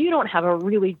 Right. So if you don't have a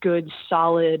really good,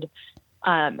 solid,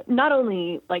 not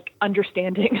only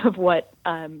understanding of what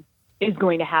is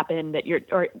going to happen,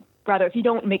 or rather, if you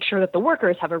don't make sure that the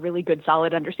workers have a really good,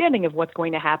 solid understanding of what's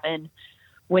going to happen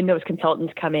when those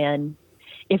consultants come in,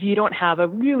 if you don't have a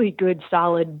really good,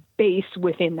 solid base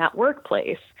within that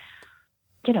workplace,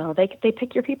 they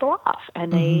pick your people off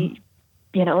and they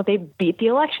beat the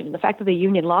election. The fact that the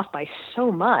union lost by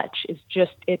so much is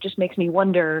just makes me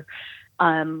wonder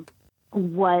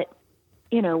what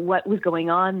was going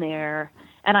on there.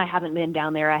 And I haven't been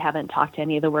down there. I haven't talked to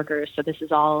any of the workers. So this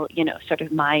is all, sort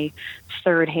of my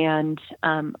third-hand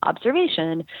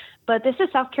observation. But this is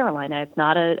South Carolina. It's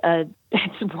not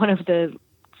it's one of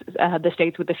the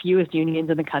states with the fewest unions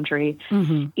in the country.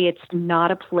 Mm-hmm. It's not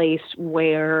a place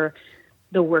where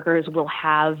the workers will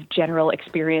have general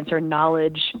experience or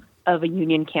knowledge of a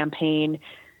union campaign.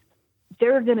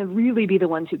 They're going to really be the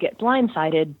ones who get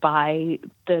blindsided by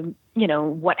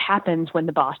what happens when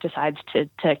the boss decides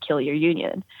to kill your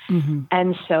union. Mm-hmm.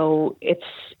 And so if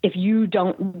you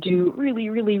don't do really,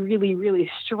 really, really,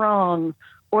 really strong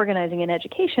organizing and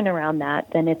education around that,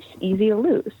 then it's easy to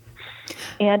lose.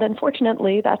 And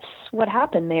unfortunately, that's what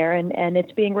happened there. And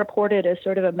it's being reported as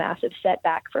sort of a massive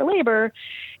setback for labor.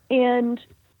 And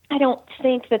I don't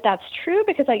think that that's true,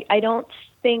 because I don't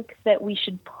think that we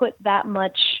should put that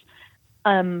much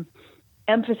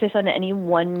emphasis on any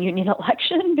one union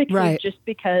election, because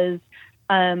because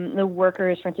the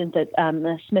workers, for instance, at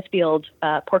the Smithfield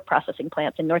pork processing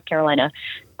plants in North Carolina,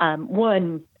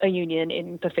 won a union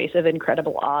in the face of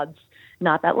incredible odds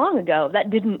not that long ago.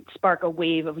 That didn't spark a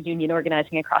wave of union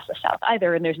organizing across the South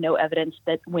either, and there's no evidence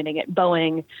that winning at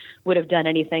Boeing would have done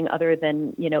anything other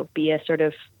than, be a sort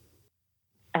of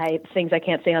things I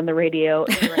can't say on the radio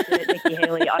directed at Nikki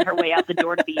Haley on her way out the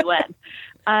door to the UN.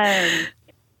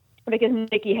 Because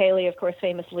Nikki Haley, of course,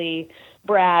 famously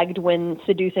bragged when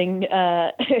seducing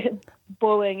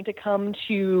Boeing to come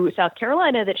to South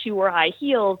Carolina that she wore high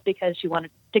heels because she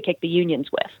wanted to kick the unions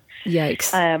with.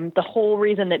 Yikes. The whole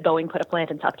reason that Boeing put a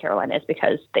plant in South Carolina is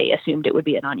because they assumed it would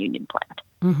be a non-union plant.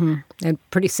 Mm-hmm. And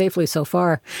pretty safely so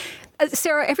far.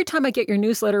 Sarah, every time I get your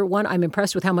newsletter, one, I'm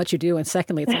impressed with how much you do. And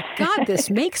secondly, it's like, God,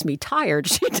 this makes me tired.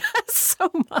 She does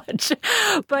so much.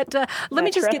 But let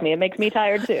me just trust me, it makes me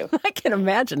tired too. I can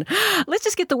imagine. Let's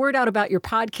just get the word out about your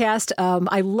podcast.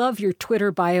 I love your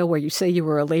Twitter bio where you say you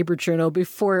were a labor journal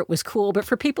before it was cool. But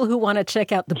for people who want to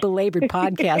check out the Belabored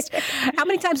podcast, how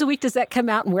many times a week does that come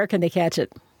out, and where can they catch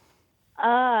it?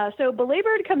 So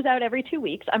Belabored comes out every 2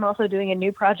 weeks. I'm also doing a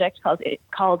new project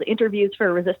called Interviews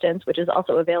for Resistance, which is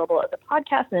also available as a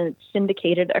podcast, and it's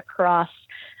syndicated across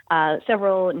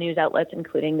several news outlets,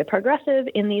 including The Progressive,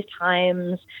 In These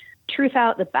Times, Truth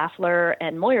Out, The Baffler,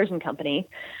 and Moyers and Company.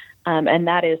 And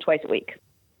that is twice a week.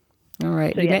 All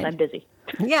right. So yes, I'm busy.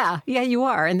 Yeah, you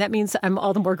are. And that means I'm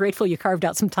all the more grateful you carved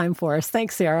out some time for us.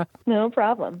 Thanks, Sarah. No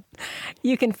problem.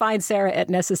 You can find Sarah at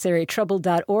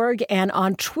necessarytrouble.org, and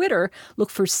on Twitter, look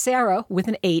for Sarah with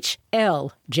an H,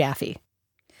 L, Jaffe.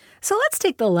 So let's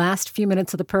take the last few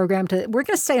minutes of the program we're going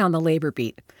to stay on the labor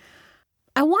beat.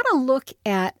 I want to look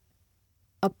at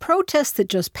a protest that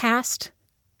just passed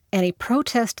and a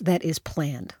protest that is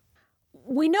planned.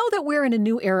 We know that we're in a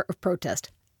new era of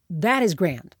protest. That is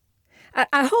grand.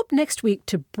 I hope next week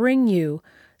to bring you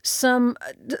some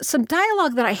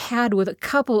dialogue that I had with a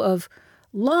couple of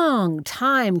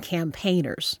long-time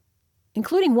campaigners,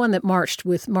 including one that marched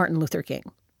with Martin Luther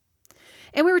King.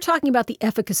 And we were talking about the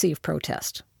efficacy of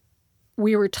protest.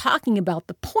 We were talking about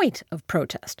the point of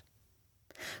protest.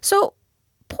 So,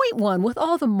 point one, with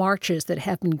all the marches that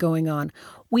have been going on,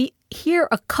 we hear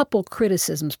a couple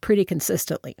criticisms pretty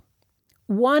consistently.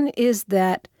 One is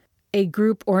that a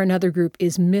group or another group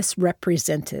is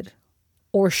misrepresented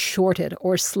or shorted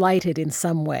or slighted in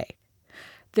some way.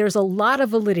 There's a lot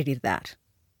of validity to that.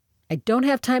 I don't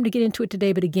have time to get into it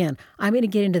today, but again, I'm going to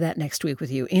get into that next week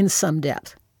with you in some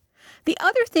depth. The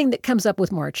other thing that comes up with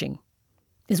marching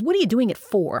is, what are you doing it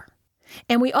for?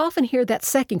 And we often hear that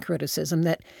second criticism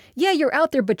that, yeah, you're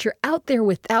out there, but you're out there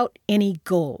without any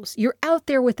goals. You're out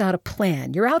there without a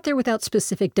plan. You're out there without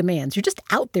specific demands. You're just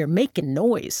out there making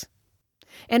noise.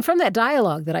 And from that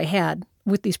dialogue that I had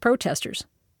with these protesters,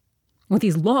 with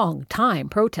these long-time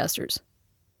protesters,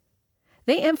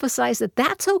 they emphasize that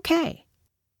that's okay,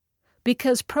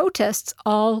 because protests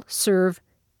all serve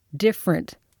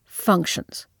different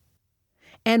functions.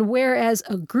 And whereas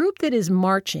a group that is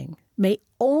marching may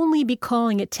only be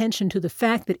calling attention to the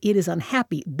fact that it is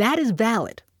unhappy, that is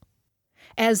valid.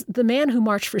 As the man who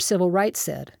marched for civil rights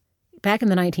said back in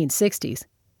the 1960s,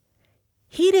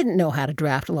 he didn't know how to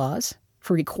draft laws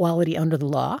for equality under the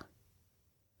law.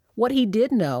 What he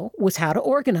did know was how to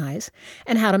organize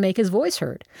and how to make his voice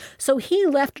heard. So he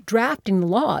left drafting the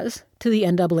laws to the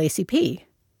NAACP,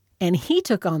 and he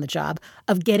took on the job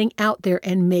of getting out there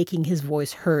and making his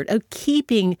voice heard, of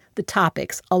keeping the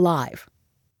topics alive.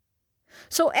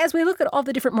 So as we look at all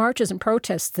the different marches and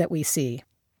protests that we see,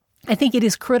 I think it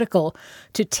is critical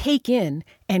to take in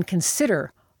and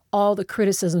consider all the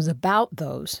criticisms about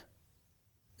those.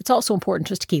 It's also important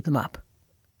just to keep them up.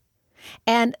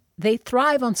 And they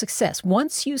thrive on success.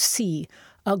 Once you see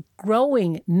a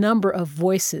growing number of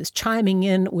voices chiming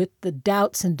in with the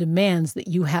doubts and demands that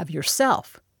you have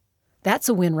yourself, that's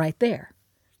a win right there.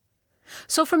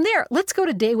 So from there, let's go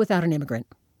to Day Without an Immigrant.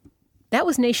 That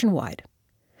was nationwide.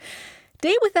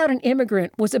 Day Without an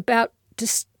Immigrant was about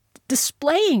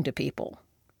displaying to people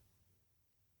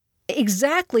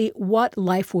exactly what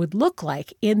life would look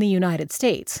like in the United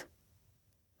States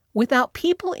without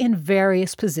people in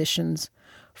various positions,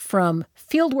 from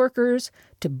field workers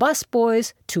to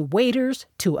busboys to waiters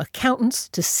to accountants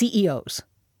to CEOs,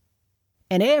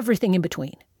 and everything in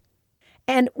between.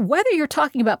 And whether you're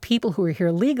talking about people who are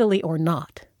here legally or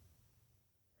not,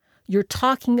 you're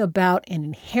talking about an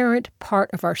inherent part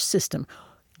of our system,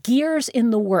 gears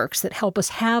in the works that help us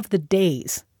have the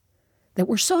days that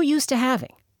we're so used to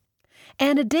having.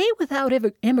 And a day without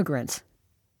immigrants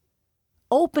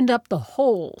opened up the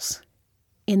holes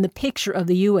in the picture of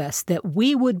the U.S. that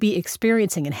we would be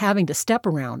experiencing and having to step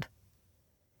around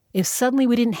if suddenly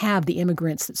we didn't have the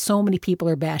immigrants that so many people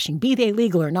are bashing, be they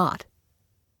legal or not.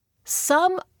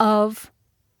 Some of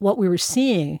what we were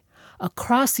seeing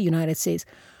across the United States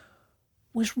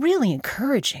was really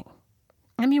encouraging.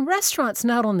 I mean, restaurants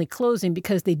not only closing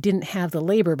because they didn't have the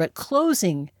labor, but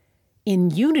closing in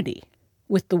unity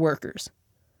with the workers.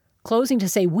 Closing to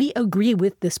say, we agree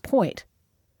with this point.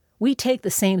 We take the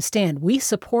same stand. We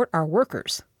support our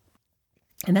workers.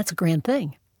 And that's a grand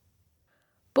thing.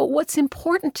 But what's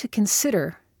important to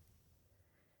consider,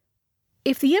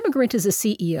 if the immigrant is a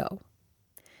CEO,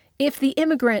 if the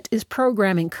immigrant is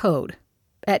programming code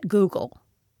at Google,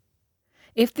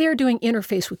 if they're doing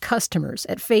interface with customers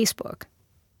at Facebook,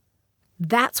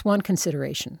 that's one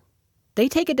consideration. They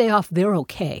take a day off, they're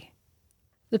okay.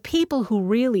 The people who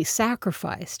really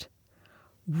sacrificed,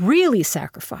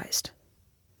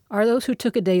 are those who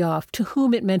took a day off to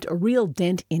whom it meant a real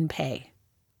dent in pay.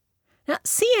 Now,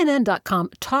 CNN.com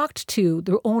talked to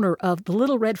the owner of the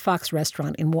Little Red Fox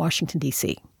restaurant in Washington,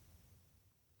 D.C.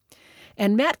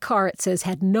 And Matt Carr, it says,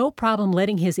 had no problem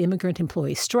letting his immigrant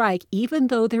employees strike, even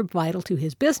though they're vital to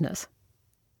his business.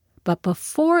 But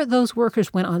before those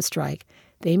workers went on strike,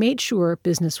 they made sure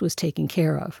business was taken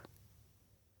care of.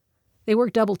 They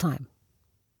worked double time.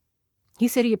 He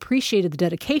said he appreciated the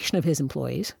dedication of his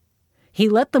employees. He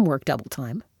let them work double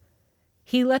time.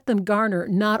 He let them garner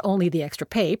not only the extra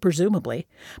pay, presumably,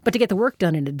 but to get the work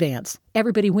done in advance.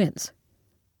 Everybody wins.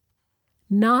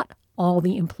 Not all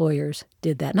the employers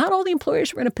did that. Not all the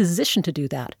employers were in a position to do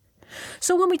that.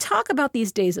 So when we talk about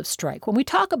these days of strike, when we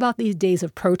talk about these days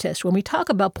of protest, when we talk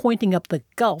about pointing up the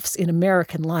gulfs in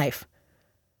American life,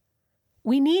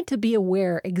 we need to be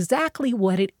aware exactly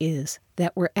what it is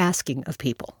that we're asking of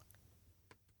people.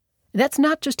 That's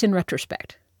not just in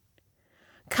retrospect.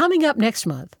 Coming up next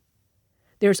month,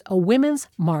 there's a women's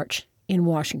march in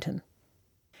Washington,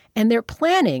 and they're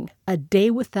planning a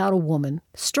Day Without a Woman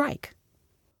strike.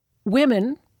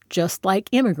 Women, just like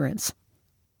immigrants,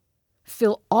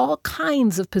 fill all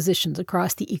kinds of positions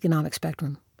across the economic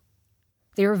spectrum.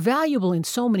 They are valuable in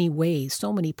so many ways,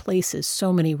 so many places,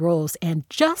 so many roles, and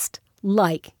just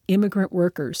like immigrant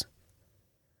workers,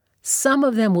 some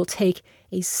of them will take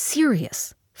a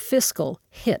serious fiscal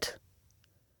hit,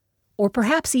 or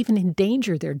perhaps even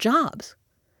endanger their jobs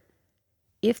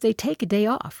if they take a day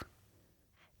off.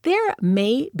 There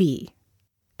may be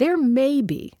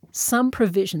some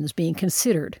provisions being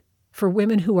considered for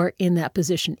women who are in that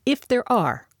position. If there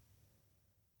are,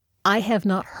 I have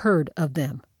not heard of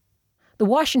them. The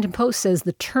Washington Post says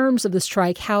the terms of the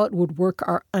strike, how it would work,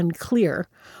 are unclear.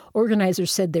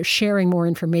 Organizers said they're sharing more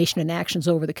information and actions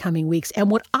over the coming weeks. And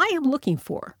what I am looking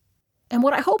for, and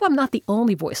what I hope I'm not the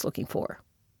only voice looking for,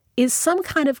 is some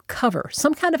kind of cover,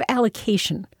 some kind of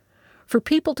allocation for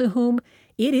people to whom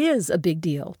it is a big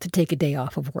deal to take a day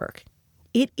off of work.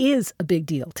 It is a big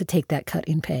deal to take that cut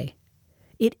in pay.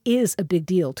 It is a big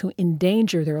deal to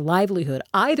endanger their livelihood,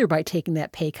 either by taking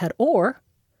that pay cut or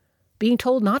being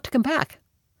told not to come back,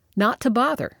 not to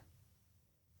bother.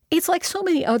 It's like so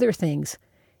many other things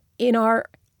in our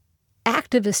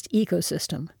activist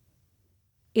ecosystem.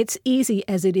 It's easy,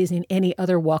 as it is in any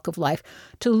other walk of life,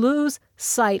 to lose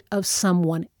sight of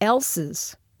someone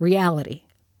else's reality.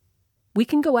 We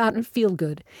can go out and feel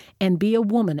good and be a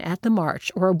woman at the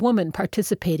march or a woman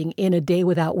participating in a Day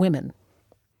Without Women.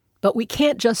 But we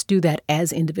can't just do that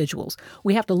as individuals.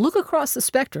 We have to look across the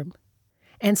spectrum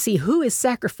and see who is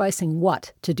sacrificing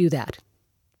what to do that.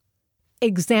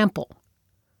 Example.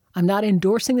 I'm not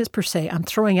endorsing this per se. I'm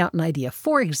throwing out an idea.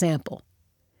 For example,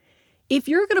 if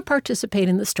you're going to participate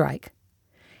in the strike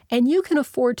and you can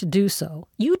afford to do so,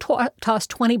 you toss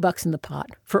 $20 in the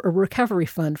pot for a recovery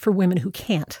fund for women who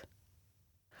can't.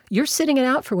 You're sitting it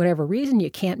out for whatever reason.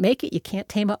 You can't make it. You can't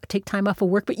take time off of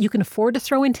work, but you can afford to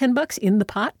throw in $10 in the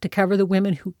pot to cover the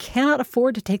women who cannot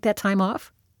afford to take that time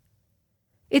off.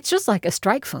 It's just like a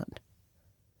strike fund.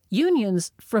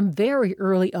 Unions from very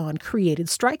early on created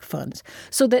strike funds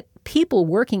so that people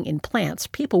working in plants,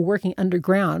 people working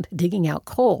underground digging out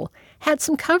coal, had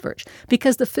some coverage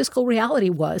because the fiscal reality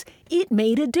was it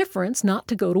made a difference not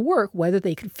to go to work whether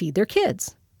they could feed their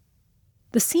kids.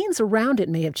 The scenes around it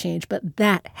may have changed, but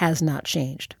that has not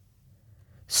changed.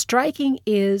 Striking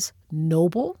is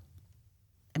noble.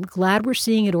 I'm glad we're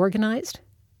seeing it organized.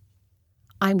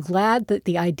 I'm glad that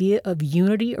the idea of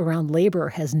unity around labor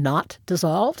has not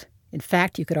dissolved. In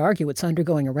fact, you could argue it's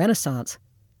undergoing a renaissance.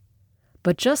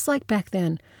 But just like back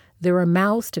then, there are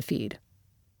mouths to feed.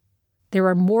 There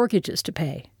are mortgages to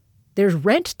pay. There's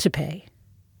rent to pay.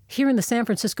 Here in the San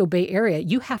Francisco Bay Area,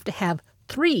 you have to have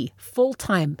 3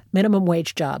 full-time minimum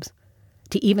wage jobs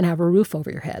to even have a roof over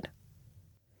your head.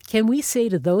 Can we say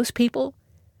to those people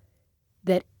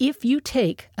that if you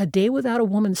take a day without a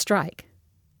woman strike,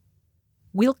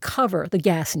 we'll cover the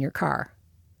gas in your car.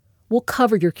 We'll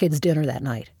cover your kids' dinner that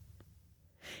night.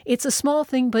 It's a small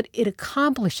thing, but it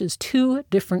accomplishes 2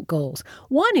 different goals.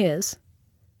 One is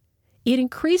it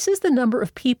increases the number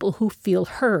of people who feel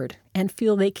heard and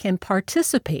feel they can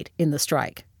participate in the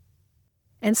strike.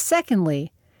 And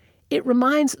secondly, it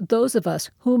reminds those of us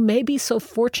who may be so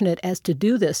fortunate as to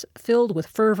do this, filled with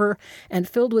fervor and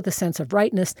filled with a sense of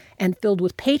rightness and filled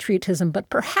with patriotism,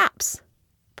 but perhaps,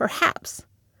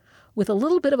 with a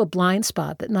little bit of a blind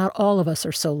spot that not all of us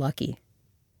are so lucky.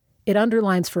 It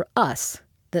underlines for us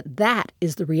that that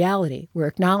is the reality we're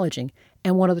acknowledging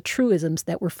and one of the truisms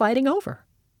that we're fighting over,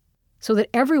 so that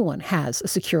everyone has a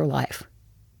secure life.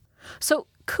 So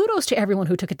kudos to everyone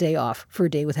who took a day off for a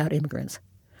day without immigrants.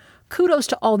 Kudos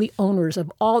to all the owners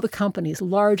of all the companies,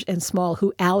 large and small,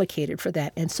 who allocated for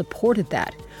that and supported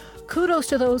that. Kudos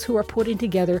to those who are putting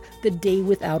together the Day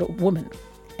Without a Woman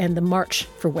and the March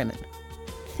for Women.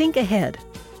 Think ahead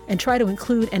and try to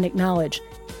include and acknowledge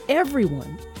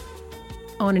everyone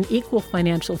on an equal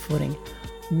financial footing,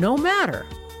 no matter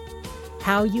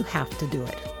how you have to do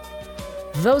it.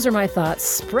 Those are my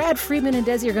thoughts. Brad Friedman and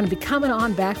Desi are going to be coming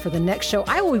on back for the next show.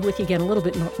 I will be with you again a little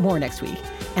bit more next week,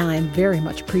 and I'm very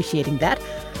much appreciating that.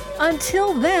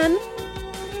 Until then,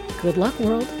 good luck,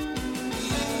 world.